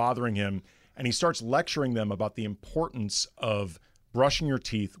and it's bothering him. And he starts lecturing them about the importance of brushing your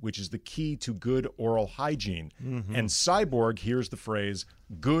teeth, which is the key to good oral hygiene. Mm-hmm. And Cyborg hears the phrase,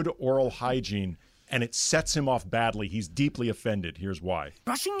 good oral hygiene, and it sets him off badly. He's deeply offended. Here's why.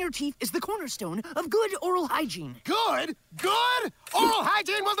 Brushing your teeth is the cornerstone of good oral hygiene. Good? Good? Oral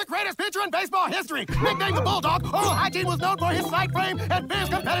Hygiene was the greatest pitcher in baseball history. Nicknamed the Bulldog, Oral Hygiene was known for his slight frame and fierce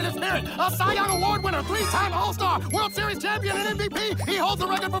competitive spirit. A Cy Young Award winner, 3-time All-Star, World Series champion, and MVP. He holds the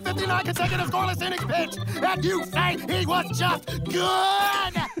record for 59 consecutive scoreless innings pitched. And you say he was just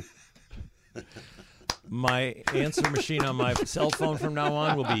good? My answer machine on my cell phone from now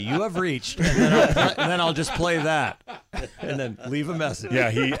on will be, you have reached, and then I'll just play that, and then leave a message. Yeah,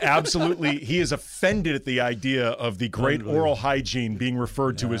 he is offended at the idea of the great oral hygiene being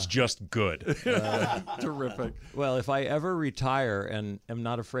referred to as just good. Terrific. Well, if I ever retire and am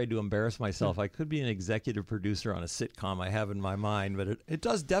not afraid to embarrass myself, I could be an executive producer on a sitcom I have in my mind, but it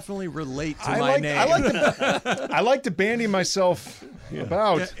does definitely relate to my name. I like to bandy myself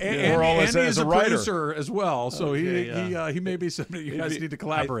about Orel as a writer. Producer as well, so Okay, he may be somebody you guys need to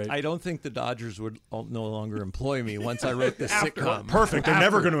collaborate. I don't think the Dodgers would no longer employ me once I wrote this sitcom. Perfect. They're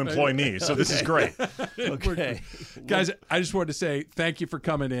never going to employ me, so this is great. Okay. Guys, I just wanted to say thank you for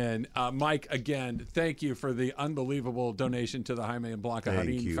coming in. Mike, again, thank you for the unbelievable donation to the Jaime and Blanca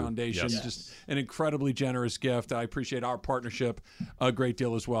Jarrin Foundation. Yes. Just an incredibly generous gift. I appreciate our partnership a great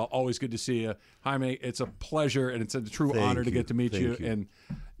deal as well. Always good to see you. Jaime, it's a pleasure and it's a true honor to get to meet you. And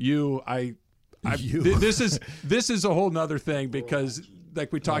this is a whole nother thing because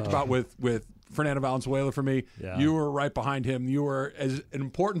like we talked about with Fernando Valenzuela for me, you were right behind him. You were as an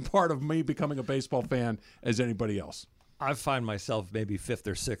important part of me becoming a baseball fan as anybody else. I find myself maybe 5th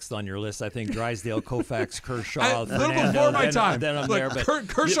or 6th on your list. I think Drysdale, Koufax, Kershaw, A little Fernando, before my time. Then I'm Look, there. But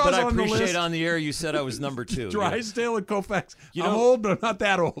Kershaw's but I on the appreciate list. on the air you said I was number 2. Drysdale and Koufax. You I'm know- old, but I'm not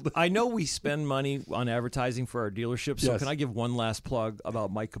that old. I know we spend money on advertising for our dealerships, so Yes. can I give one last plug about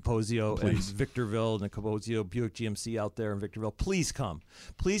Mike Capozio and Victorville and the Capozio Buick GMC out there in Victorville? Please come.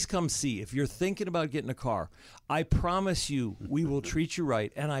 Please come see. If you're thinking about getting a car, I promise you we will treat you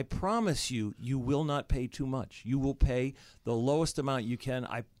right, and I promise you you will not pay too much. You will pay the lowest amount you can.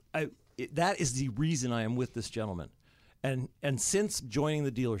 That is the reason I am with this gentleman. And since joining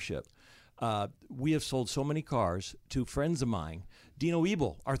the dealership, we have sold so many cars to friends of mine. Dino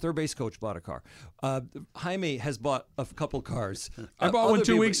Ebel, our third base coach, bought a car. Jaime has bought a couple cars. I bought one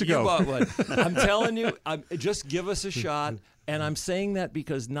 2 weeks ago. You bought one. I'm telling you, just give us a shot. And I'm saying that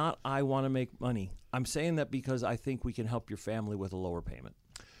because not I want to make money. I'm saying that because I think we can help your family with a lower payment.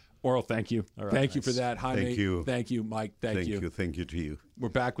 Orel, thank you. Thank you for that. Jaime, Thank you. Thank you, Mike. Thank you. Thank you to you. We're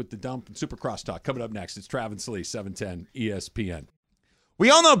back with the Dump and Supercross Talk. Coming up next, it's Travis Lee, 710 ESPN. We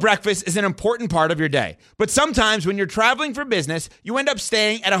all know breakfast is an important part of your day, but sometimes when you're traveling for business, you end up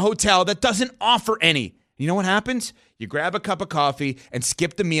staying at a hotel that doesn't offer any. You know what happens? You grab a cup of coffee and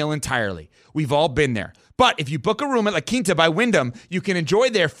skip the meal entirely. We've all been there. But if you book a room at La Quinta by Wyndham, you can enjoy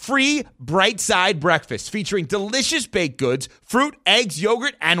their free Bright Side breakfast featuring delicious baked goods, fruit, eggs,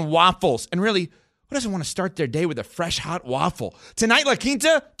 yogurt, and waffles. And really, who doesn't want to start their day with a fresh hot waffle? Tonight, La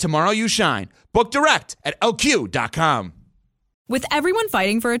Quinta, tomorrow you shine. Book direct at lq.com. With everyone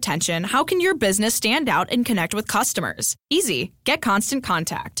fighting for attention, how can your business stand out and connect with customers? Easy. Get Constant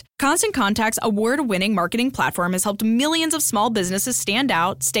Contact. Constant Contact's award-winning marketing platform has helped millions of small businesses stand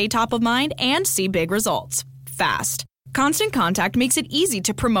out, stay top of mind, and see big results fast. Constant Contact makes it easy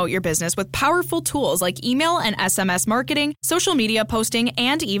to promote your business with powerful tools like email and SMS marketing, social media posting,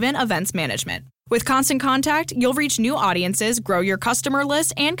 and even events management. With Constant Contact, you'll reach new audiences, grow your customer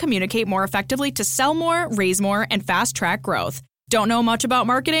list, and communicate more effectively to sell more, raise more, and fast-track growth. Don't know much about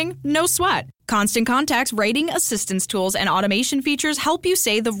marketing? No sweat. Constant Contact's writing assistance tools and automation features help you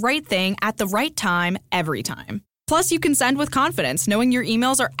say the right thing at the right time, every time. Plus, you can send with confidence, knowing your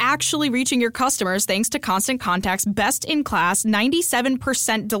emails are actually reaching your customers thanks to Constant Contact's best-in-class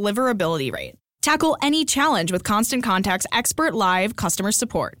 97% deliverability rate. Tackle any challenge with Constant Contact's expert live customer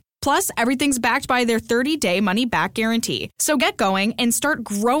support. Plus, everything's backed by their 30-day money-back guarantee. So get going and start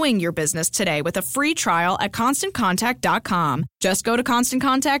growing your business today with a free trial at ConstantContact.com. Just go to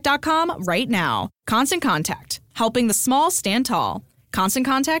ConstantContact.com right now. Constant Contact, helping the small stand tall.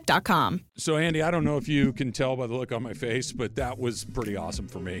 ConstantContact.com. So, Andy, I don't know if you can tell by the look on my face, but that was pretty awesome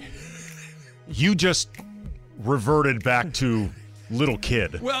for me. You just reverted back to little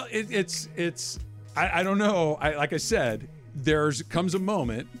kid. Well, I don't know. Like I said, comes a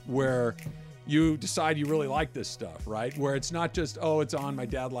moment where you decide you really like this stuff, right? Where it's not just, it's on, my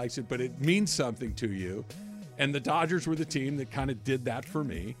dad likes it, but it means something to you. And the Dodgers were the team that kind of did that for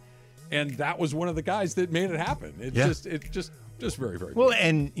me. And that was one of the guys that made it happen. Just very, very well. Cool.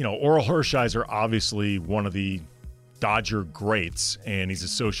 And, Orel Hershiser, obviously one of the Dodger greats, and he's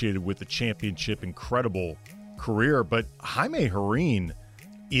associated with the championship, incredible career. But Jaime Jarrin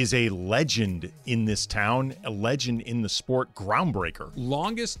is a legend in this town, a legend in the sport, groundbreaker.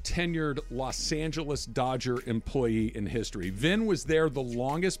 Longest tenured Los Angeles Dodger employee in history. Vin was there the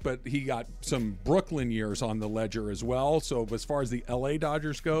longest, but he got some Brooklyn years on the ledger as well. So as far as the LA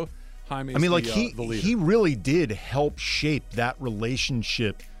Dodgers go, Jaime's the leader. He really did help shape that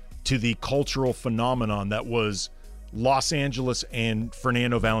relationship to the cultural phenomenon that was Los Angeles and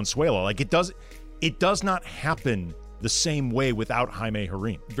Fernando Valenzuela. Like it does not happen the same way without Jaime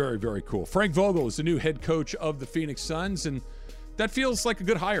Jarrin. Very, very cool. Frank Vogel is the new head coach of the Phoenix Suns, and that feels like a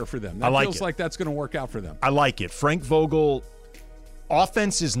good hire for them. That feels like that's going to work out for them. I like it. Frank Vogel,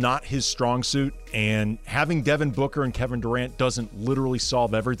 offense is not his strong suit, and having Devin Booker and Kevin Durant doesn't literally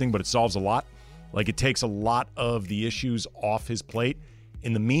solve everything, but it solves a lot. Like it takes a lot of the issues off his plate.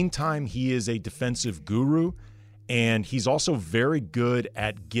 In the meantime, he is a defensive guru, and he's also very good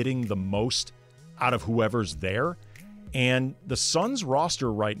at getting the most out of whoever's there. And the Suns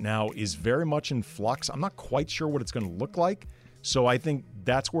roster right now is very much in flux. I'm not quite sure what it's going to look like. So I think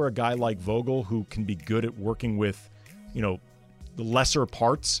that's where a guy like Vogel, who can be good at working with, the lesser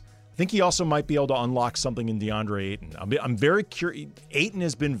parts, I think he also might be able to unlock something in DeAndre Ayton. I'm very curious. Ayton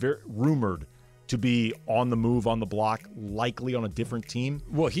has been rumored to be on the move, on the block, likely on a different team.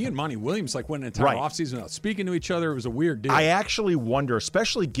 Well, he and Monty Williams went an entire offseason without speaking to each other. It was a weird deal. I actually wonder,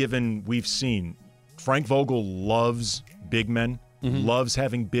 especially given we've seen Frank Vogel loves big men, loves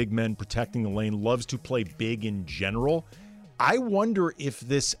having big men protecting the lane, loves to play big in general. I wonder if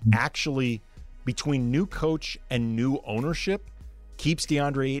this actually, between new coach and new ownership, keeps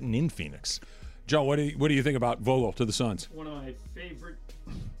DeAndre Ayton in Phoenix. Joe, what do you think about Vogel to the Suns? One of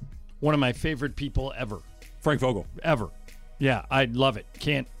my favorite people ever. Frank Vogel. Ever. Yeah, I love it.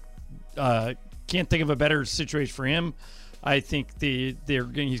 Can't think of a better situation for him. I think he's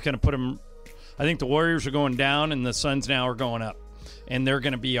going to put him. I think the Warriors are going down and the Suns now are going up. And they're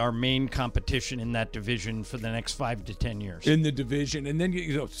going to be our main competition in that division for the next 5 to 10 years. In the division. And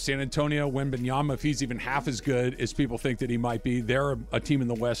then, San Antonio, Wembanyama, if he's even half as good as people think that he might be, they're a team in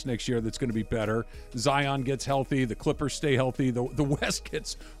the West next year that's going to be better. Zion gets healthy. The Clippers stay healthy. The West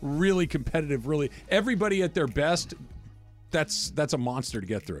gets really competitive, really. Everybody at their best, that's a monster to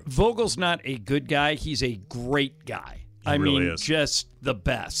get through. Vogel's not a good guy. He's a great guy. He really is. Just the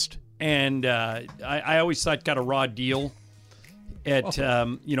best. And I always thought got a raw deal at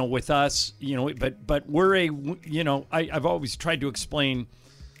with us, but we're I've always tried to explain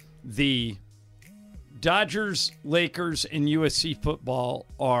the Dodgers, Lakers, and USC football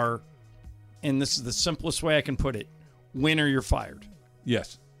are, and this is the simplest way I can put it, win or you're fired.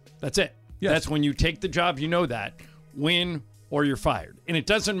 Yes. That's it. Yes. That's when you take the job, you know that. Win or you're fired. And it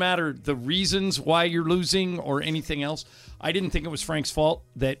doesn't matter the reasons why you're losing or anything else. I didn't think it was Frank's fault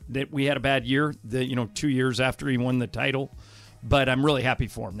that we had a bad year, 2 years after he won the title. But I'm really happy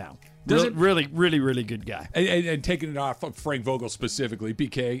for him now. Really, really good guy. And taking it off of Frank Vogel specifically,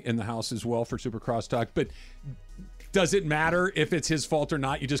 BK in the house as well for Super Crosstalk. But does it matter if it's his fault or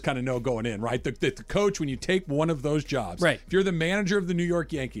not? You just kind of know going in, right? The coach, when you take one of those jobs, right? If you're the manager of the New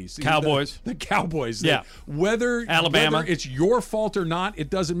York Yankees, Cowboys, the Cowboys, yeah. Whether Alabama, it's your fault or not, it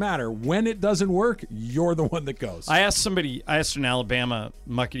doesn't matter. When it doesn't work, you're the one that goes. I asked an Alabama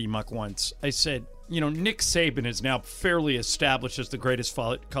muckety muck once. I said, Nick Saban is now fairly established as the greatest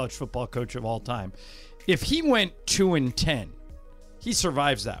college football coach of all time. If he went 2-10, he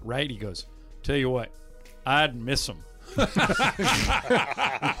survives that, right? He goes, tell you what, I'd miss him.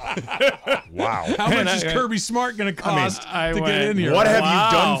 Wow. How much is Kirby Smart going to cost to get in here? What have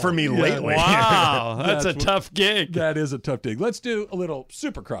you done for me lately? Wow. That's a tough gig. That is a tough gig. Let's do a little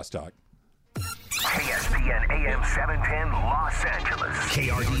Super Crosstalk. ESPN AM 710 Los Angeles.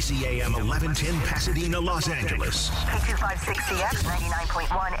 KRDC AM 1110 Pasadena, Los Angeles. K256CX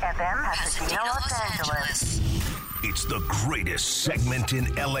 99.1 FM Pasadena, Los Angeles. It's the greatest segment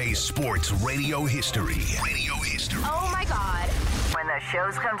in LA sports radio history. Oh my God. When the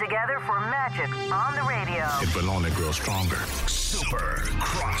shows come together for magic on the radio. It will only grow stronger. Super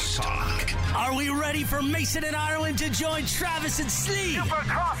Crosstalk. Are we ready for Mason and Ireland to join Travis and Slee? Super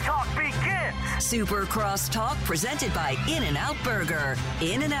Crosstalk begins. Super Crosstalk presented by In-N-Out Burger.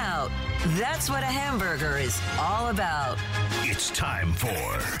 In-N-Out. That's what a hamburger is all about. It's time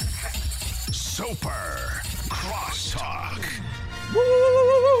for Super Crosstalk.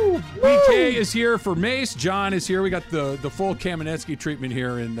 Woo! BK is here for Mace. John is here. We got the full Kamenetsky treatment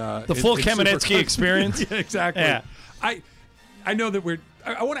here in the full Kamenetsky experience. Yeah, exactly. Yeah. I know that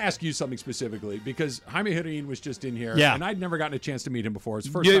I want to ask you something specifically because Jaime Jarrin was just in here, yeah. and I'd never gotten a chance to meet him before. It's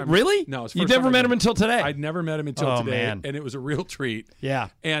first time. Really? No, it's you never met him until today. I'd never met him until today, man. And it was a real treat. Yeah.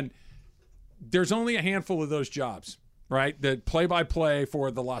 And there's only a handful of those jobs, right? The play-by-play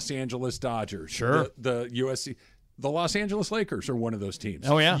for the Los Angeles Dodgers, sure, the USC. The Los Angeles Lakers are one of those teams.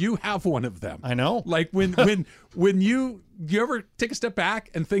 Oh yeah, you have one of them. I know. Like when you ever take a step back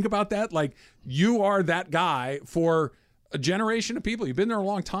and think about that, like you are that guy for a generation of people. You've been there a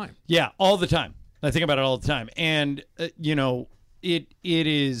long time. Yeah, all the time. I think about it all the time, and it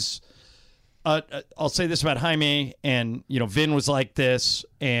is. I'll say this about Jaime, and Vin was like this,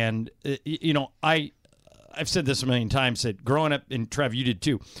 and I've said this a million times that growing up, and Trev, you did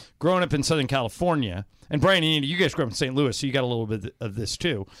too, growing up in Southern California. And Brian, you guys grew up in St. Louis, so you got a little bit of this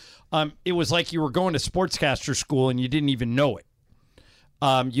too. It was like you were going to sportscaster school and you didn't even know it.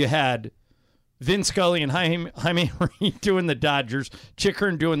 You had Vin Scully and Jaime doing the Dodgers, Chick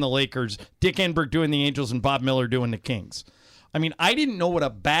Hearn doing the Lakers, Dick Enberg doing the Angels, and Bob Miller doing the Kings. I mean, I didn't know what a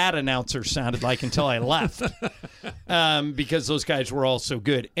bad announcer sounded like until I left because those guys were all so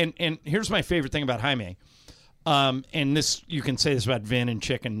good. And here's my favorite thing about Jaime. And this, you can say this about Vin and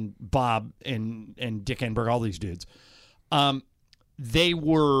Chick and Bob and Dick Enberg, all these dudes. They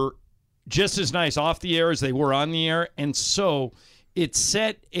were just as nice off the air as they were on the air. And so it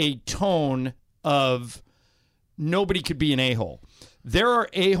set a tone of nobody could be an a-hole. There are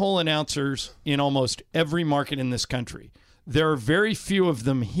a-hole announcers in almost every market in this country. There are very few of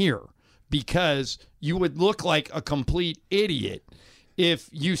them here because you would look like a complete idiot if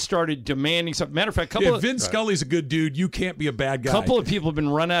you started demanding something. Matter of fact, Vin Scully's a good dude. You can't be a bad guy. A couple of people have been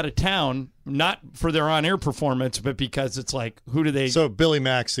run out of town, not for their on-air performance, but because it's like, who do they... So Billy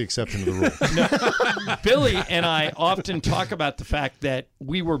Mack's the exception to the rule. No. Billy and I often talk about the fact that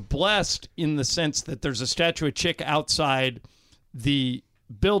we were blessed in the sense that there's a statue of Chick outside the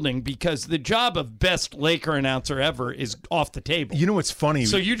building because the job of best Laker announcer ever is off the table. You know what's funny?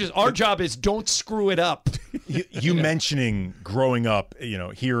 So our job is don't screw it up. You mentioning growing up,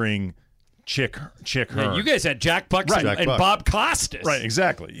 hearing Chick Hearn. Yeah, you guys had Jack Bucks and Bob Costas. Right,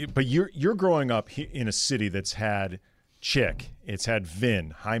 exactly. But you're growing up in a city that's had Chick, it's had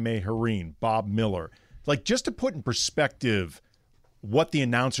Vin, Jaime Jarrin, Bob Miller. Like, just to put in perspective what the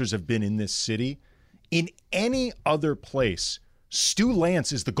announcers have been in this city, in any other place, Stu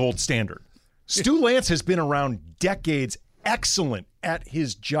Lance is the gold standard. Stu Lance has been around decades, excellent at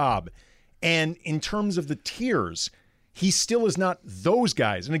his job. And in terms of the tiers, he still is not those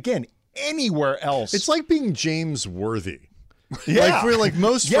guys. And again, anywhere else. It's like being James Worthy. Yeah. Like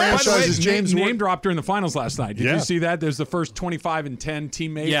most franchises, James name dropped during the finals last night. Did you see that? There's the first 25 and 10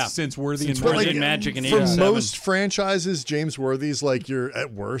 teammates since Worthy and Magic in For 87. most franchises, James Worthy's like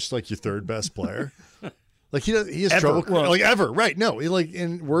at worst, like your third best player. Like he has Ever. trouble, like ever, right? No,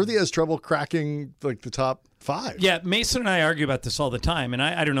 and Worthy has trouble cracking like the top 5. Yeah, Mason and I argue about this all the time, and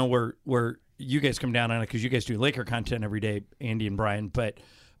I don't know where you guys come down on it because you guys do Laker content every day, Andy and Brian. But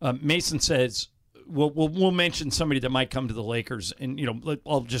Mason says we'll mention somebody that might come to the Lakers, and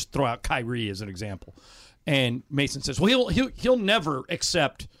I'll just throw out Kyrie as an example. And Mason says, well, he'll never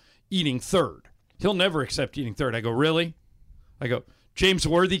accept eating third. He'll never accept eating third. I go, really? I go, James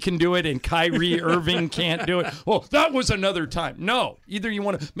Worthy can do it and Kyrie Irving can't do it. Well, that was another time. No, either you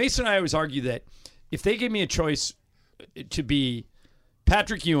want to. Mason and I always argue that if they gave me a choice to be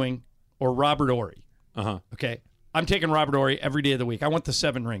Patrick Ewing or Robert Horry, okay, I'm taking Robert Horry every day of the week. I want the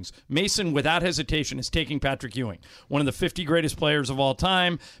 7 rings. Mason, without hesitation, is taking Patrick Ewing, one of the 50 greatest players of all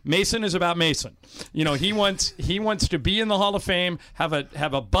time. Mason is about Mason. He wants to be in the Hall of Fame, have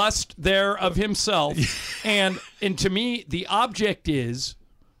a bust there of himself, and to me, the object is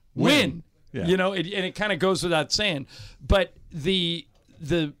win. Yeah. And it kind of goes without saying. But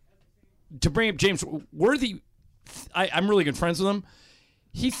to bring up James Worthy, I'm really good friends with him.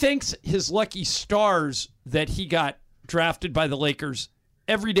 He thanks his lucky stars that he got drafted by the Lakers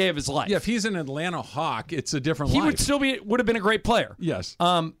every day of his life. Yeah, if he's an Atlanta Hawk, it's a different life. He would still would have been a great player. Yes.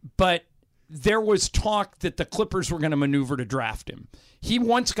 But there was talk that the Clippers were going to maneuver to draft him. He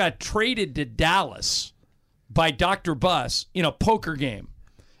once got traded to Dallas by Dr. Buss in a poker game.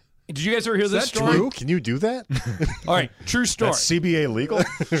 Did you guys ever hear this story? True? Can you do that? All right, true story. That's CBA legal?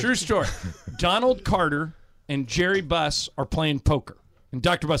 True story. Donald Carter and Jerry Buss are playing poker. And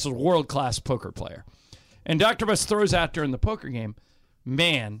Dr. Buss is a world-class poker player. And Dr. Buss throws out during the poker game,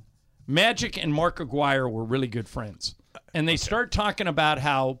 man, Magic and Mark Aguirre were really good friends. And they start talking about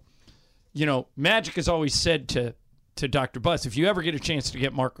how, Magic has always said to Dr. Buss, if you ever get a chance to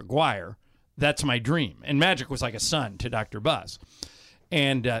get Mark Aguirre, that's my dream. And Magic was like a son to Dr. Buss.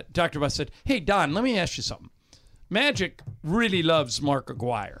 And Dr. Buss said, hey, Don, let me ask you something. Magic really loves Mark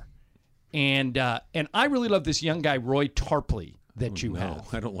Aguirre. And I really love this young guy, Roy Tarpley, that you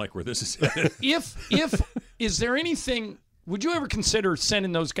have. I don't like where this is headed. Is there anything, would you ever consider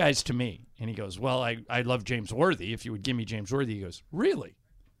sending those guys to me? And he goes, well, I love James Worthy. If you would give me James Worthy. He goes, really?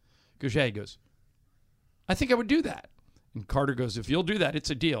 He goes, yeah. He goes, I think I would do that. And Carter goes, if you'll do that, it's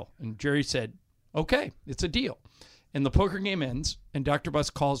a deal. And Jerry said, okay, it's a deal. And the poker game ends, and Dr. Buss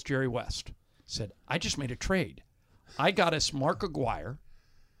calls Jerry West. Said, I just made a trade. I got us Mark Aguirre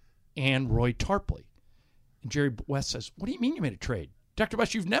and Roy Tarpley. And Jerry West says, what do you mean you made a trade? Dr.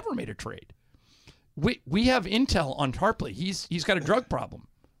 Buss, you've never made a trade. We have intel on Tarpley. He's got a drug problem.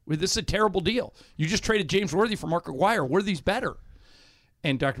 This is a terrible deal. You just traded James Worthy for Mark Aguirre. Worthy's better.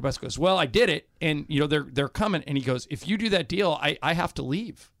 And Dr. Buss goes, well, I did it, and they're coming. And he goes, if you do that deal, I have to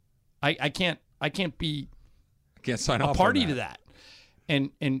leave. I can't sign off a party on to that.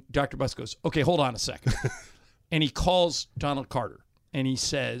 And Dr. Buss goes, okay, hold on a second. And he calls Donald Carter, and he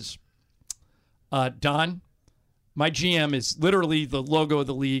says, Don, my GM is literally the logo of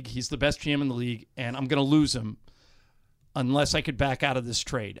the league. He's the best GM in the league, and I'm going to lose him unless I could back out of this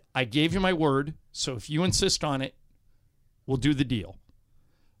trade. I gave you my word, so if you insist on it, we'll do the deal.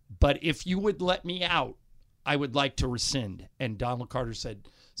 But if you would let me out, I would like to rescind. And Donald Carter said,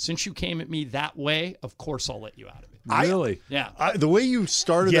 since you came at me that way, of course I'll let you out of it. Really? Yeah. The way you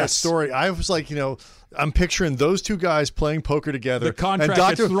started that story, I was like, I'm picturing those two guys playing poker together. The contract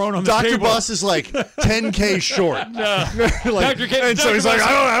and gets thrown on the Dr. table. Buss is like $10K short. So he's like,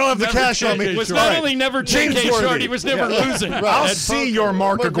 I don't have the cash on me. He was not only never $10K short, he was never losing. I'll see your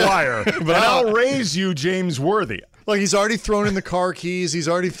Mark Aguirre, but I'll raise you James Worthy. Like he's already thrown in the car keys. He's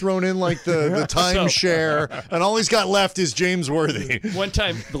already thrown in like the timeshare, and all he's got left is James Worthy. One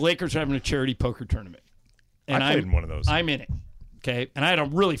time, the Lakers were having a charity poker tournament, and I played in one of those. I'm in it, okay, and I had a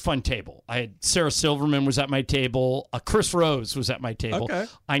really fun table. I had Sarah Silverman was at my table. Chris Rose was at my table. Okay.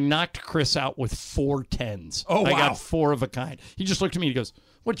 I knocked Chris out with 4 10s. Oh, I wow. got 4 of a kind. He just looked at me. He goes,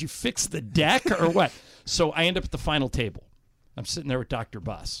 "What? Did you fix the deck or what?" So I end up at the final table. I'm sitting there with Dr.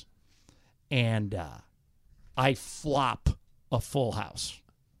 Buss, and I flop a full house.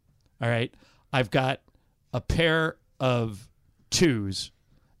 All right. I've got a pair of 2s,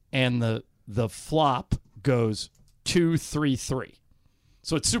 and the flop goes 2, 3, 3.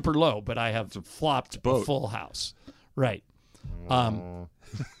 So it's super low, but I have flopped a full house. Right. And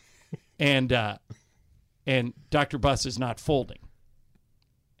Dr. Buss is not folding.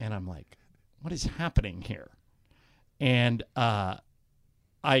 And I'm like, what is happening here? And I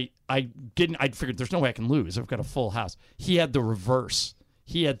figured there's no way I can lose. I've got a full house. He had the reverse.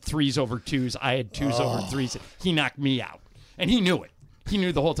 He had 3s over 2s. I had 2s over 3s. He knocked me out. And he knew it. He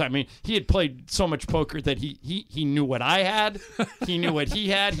knew the whole time. I mean, he had played so much poker that he knew what I had. He knew what he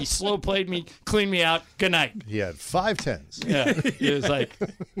had. He slow played me, cleaned me out. Good night. He had 5 tens. Yeah. It was like,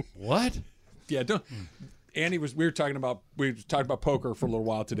 what? Yeah, don't. Andy we were talking about poker for a little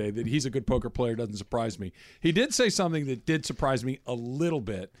while today. That he's a good poker player doesn't surprise me. He did say something that did surprise me a little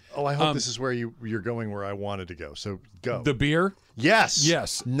bit. Oh, I hope this is where you're going where I wanted to go. So go. The beer?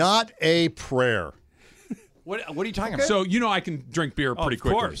 Yes. Not a prayer. What are you talking about? So I can drink beer pretty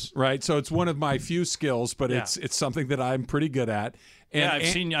quickly, course. right? So it's one of my few skills, but it's something that I'm pretty good at. And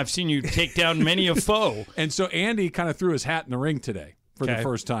I've seen you take down many a foe. And so Andy kind of through his hat in the ring today for the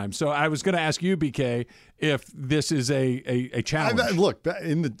first time. So I was going to ask you, BK, if this is a challenge. Look,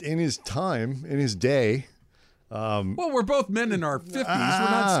 in his day. Well, we're both men in our 50s. We're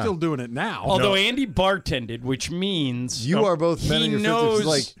not still doing it now. Although Andy bartended, which means you are both men in your 50s.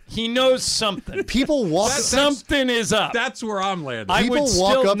 Like, he knows something. People walk. Something is up. That's where I'm landing. People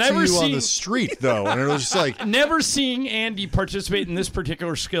walk up to you on the street, though, and it was just like never seeing Andy participate in this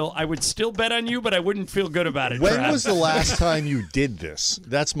particular skill. I would still bet on you, but I wouldn't feel good about it. When Trav. was the last time you did this?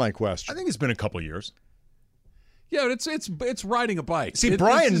 That's my question. I think it's been a couple of years. Yeah, it's riding a bike. See,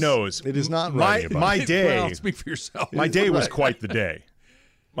 Brian knows. It is not riding a bike. My day. Well, speak for yourself. My day was quite the day.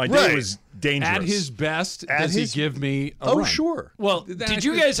 My day was dangerous. At his best, does he give me a run? Sure. Well, did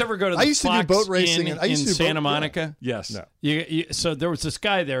you guys ever go to the I used Fox to do boat racing in Santa Monica? Yes. No. So there was this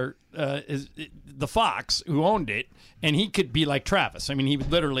guy there, the Fox, who owned it, and he could be like Travis. I mean, he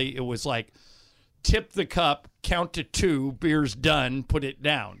would literally, it was like, tip the cup, count to 2, beer's done, put it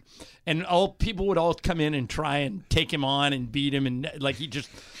down. And people would all come in and try and take him on and beat him, and like he just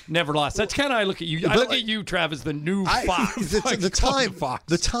never lost. That's kind of how I look at you. I look at you, Travis, the new Fox.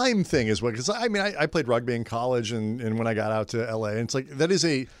 The time thing is what, because I mean, I played rugby in college, and when I got out to LA, and it's like that is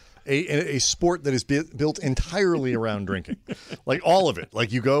a sport that is built entirely around drinking, like all of it.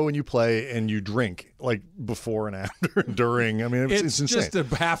 Like you go and you play and you drink, like before and after, during. I mean, it's insane. Just a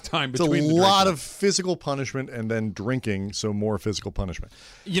halftime it's between. It's a lot of physical punishment and then drinking, so more physical punishment.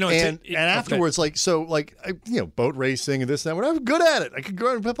 And afterwards, boat racing and this and that. I'm good at it. I could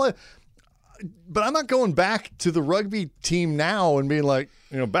go and play. But I'm not going back to the rugby team now and being like,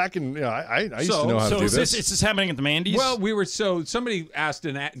 back in, I used to know how to do this. Is this happening at the Mandy's? Well, somebody asked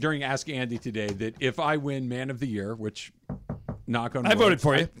during Ask Andy today that if I win Man of the Year, which knock on wood, I voted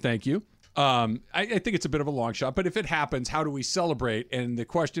for you. Thank you. I think it's a bit of a long shot, but if it happens, how do we celebrate? And the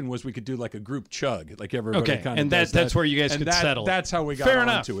question was, we could do like a group chug, like everybody kind of. And that's where you guys could settle. That's how we got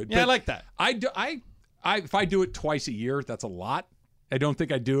onto it. Yeah, but I like that. If I do it twice a year, that's a lot. I don't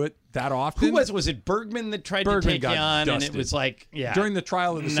think I do it that often. Who was it Bergman that tried to take you on? Dusted. And it was like, during the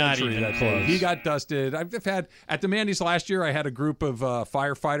trial of the not century, even close. He got dusted. I've had at the Mandy's last year. I had a group of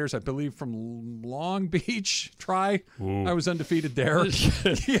firefighters, I believe, from Long Beach. I was undefeated there.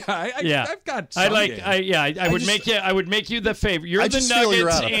 I've got. Some I would make you the favorite. You're the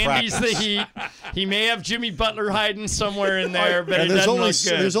Nuggets. Andy's the Heat. He may have Jimmy Butler hiding somewhere in there, but and it doesn't look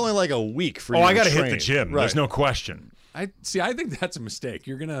good. There's only like a week for you. I got to train. hit the gym. Right. There's no question. I think that's a mistake.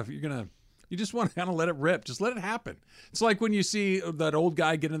 You just want to kind of let it rip. Just let it happen. It's like when you see that old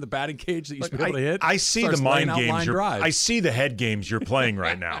guy get in the batting cage that you used to be able to hit. I see the mind games. I see the head games you're playing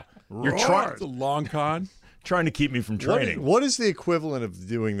right now. You're trying the long con, trying to keep me from training. What is the equivalent of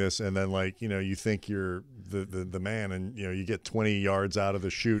doing this and then you think you're the man and you get 20 yards out of the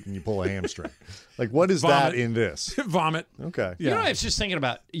chute and you pull a hamstring? Like what is that in this? Vomit. Okay. Yeah. I was just thinking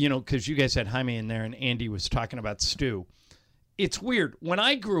about because you guys had Jaime in there and Andy was talking about stew. It's weird. When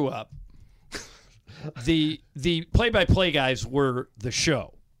I grew up, the play-by-play guys were the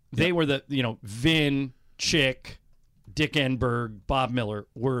show. They were the Vin, Chick, Dick Enberg, Bob Miller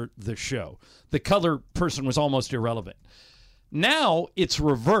were the show. The color person was almost irrelevant. Now it's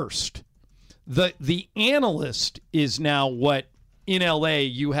reversed. The analyst is now what in LA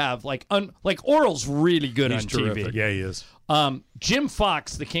you have like Orel's really good on terrific. TV. Yeah, he is. Jim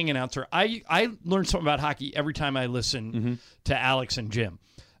Fox, the King announcer, I learn something about hockey every time I listen to Alex and Jim.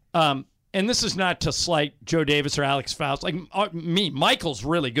 And this is not to slight Joe Davis or Alex Faust. Like me, Michael's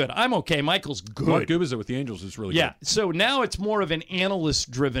really good. I'm okay. Michael's good. Mark Gubizet with the Angels is really good. Yeah. So now it's more of an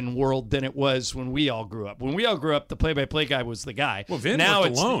analyst-driven world than it was when we all grew up. When we all grew up, the play-by-play guy was the guy. Well, Vin now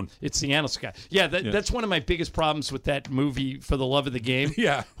worked alone. It's the analyst guy. Yeah, that's one of my biggest problems with that movie, For the Love of the Game.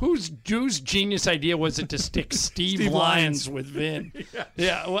 Yeah. Whose genius idea was it to stick Steve Lyons with Vin?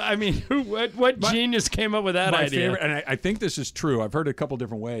 Yeah. Well, I mean, what genius came up with that idea? Favorite, and I think this is true. I've heard it a couple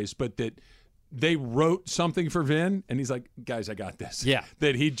different ways, but that they wrote something for Vin, and he's like, guys, I got this. Yeah.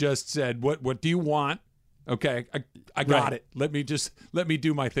 That he just said, what do you want? Okay, I got it. Let me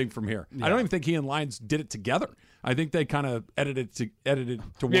do my thing from here. Yeah. I don't even think he and Lyons did it together. I think they kind of edited to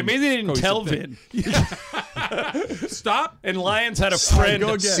one. Yeah, maybe they didn't tell thing. Vin. Stop. And Lions had a friend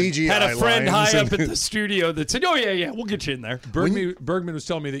CGI had a friend Lions high up at the studio that said, "Oh yeah, we'll get you in there." Bergman was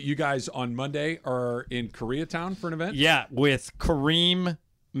telling me that you guys on Monday are in Koreatown for an event. Yeah, with Kareem,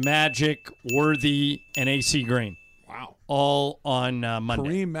 Magic, Worthy, and AC Green. Wow. All on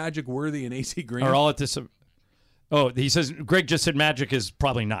Monday. Kareem, Magic, Worthy, and AC Green are all at this. He says Greg just said Magic is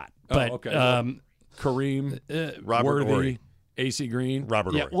probably not. But okay. Kareem, Robert Worthy, Horry. AC Green,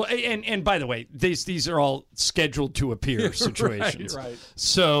 Robert yeah, Horry. well, and by the way, these are all scheduled to appear situations. Right.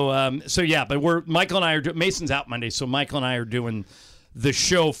 So yeah, but Michael and I are Mason's out Monday, so Michael and I are doing the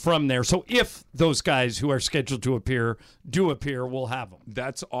show from there. So if those guys who are scheduled to appear do appear, we'll have them.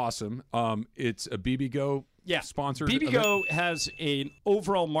 That's awesome. It's a BBGO sponsored BBGO has an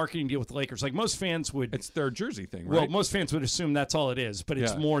overall marketing deal with the Lakers. Like most fans would, it's their jersey thing, right? Well, most fans would assume that's all it is, but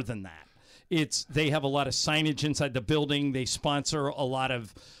it's more than that. They have a lot of signage inside the building. They sponsor a lot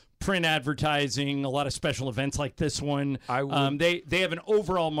of print advertising, a lot of special events like this one. They have an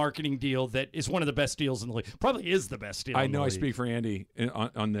overall marketing deal that is one of the best deals in the league. Probably is the best deal. I in the know. I league. speak for Andy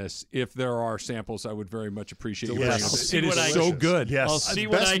on this. If there are samples, I would very much appreciate you Yes. bringing it. It is so good. Yes. I'll see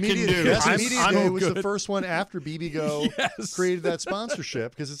what Best I media, can do. Best I'm Media so Day was good. the first one after BBGO created that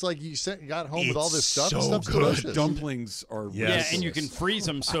sponsorship because it's like you got home with all this stuff. So and stuff's good. delicious. Dumplings are Yeah, and you can freeze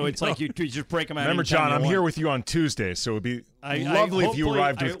them, so it's like you just break them out. Remember, anytime John, you I'm want. here with you on Tuesday, so it would be lovely if you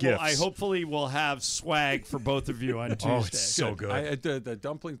arrived with gifts. I hopefully will have swag for both of you on Tuesday. Oh, it's so good. The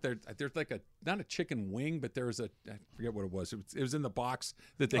dumplings, there's like not a chicken wing, but there was I forget what it was. It was in the box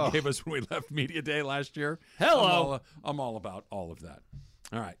that they gave us when we left Media Day last year. Hello. I'm all about all of that.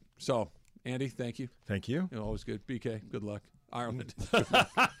 All right. So, Andy, thank you. Thank you. You're always good. BK, good luck. Ireland.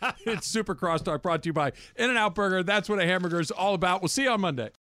 It's Super Crosstalk brought to you by In-N-Out Burger. That's what a hamburger is all about. We'll see you on Monday.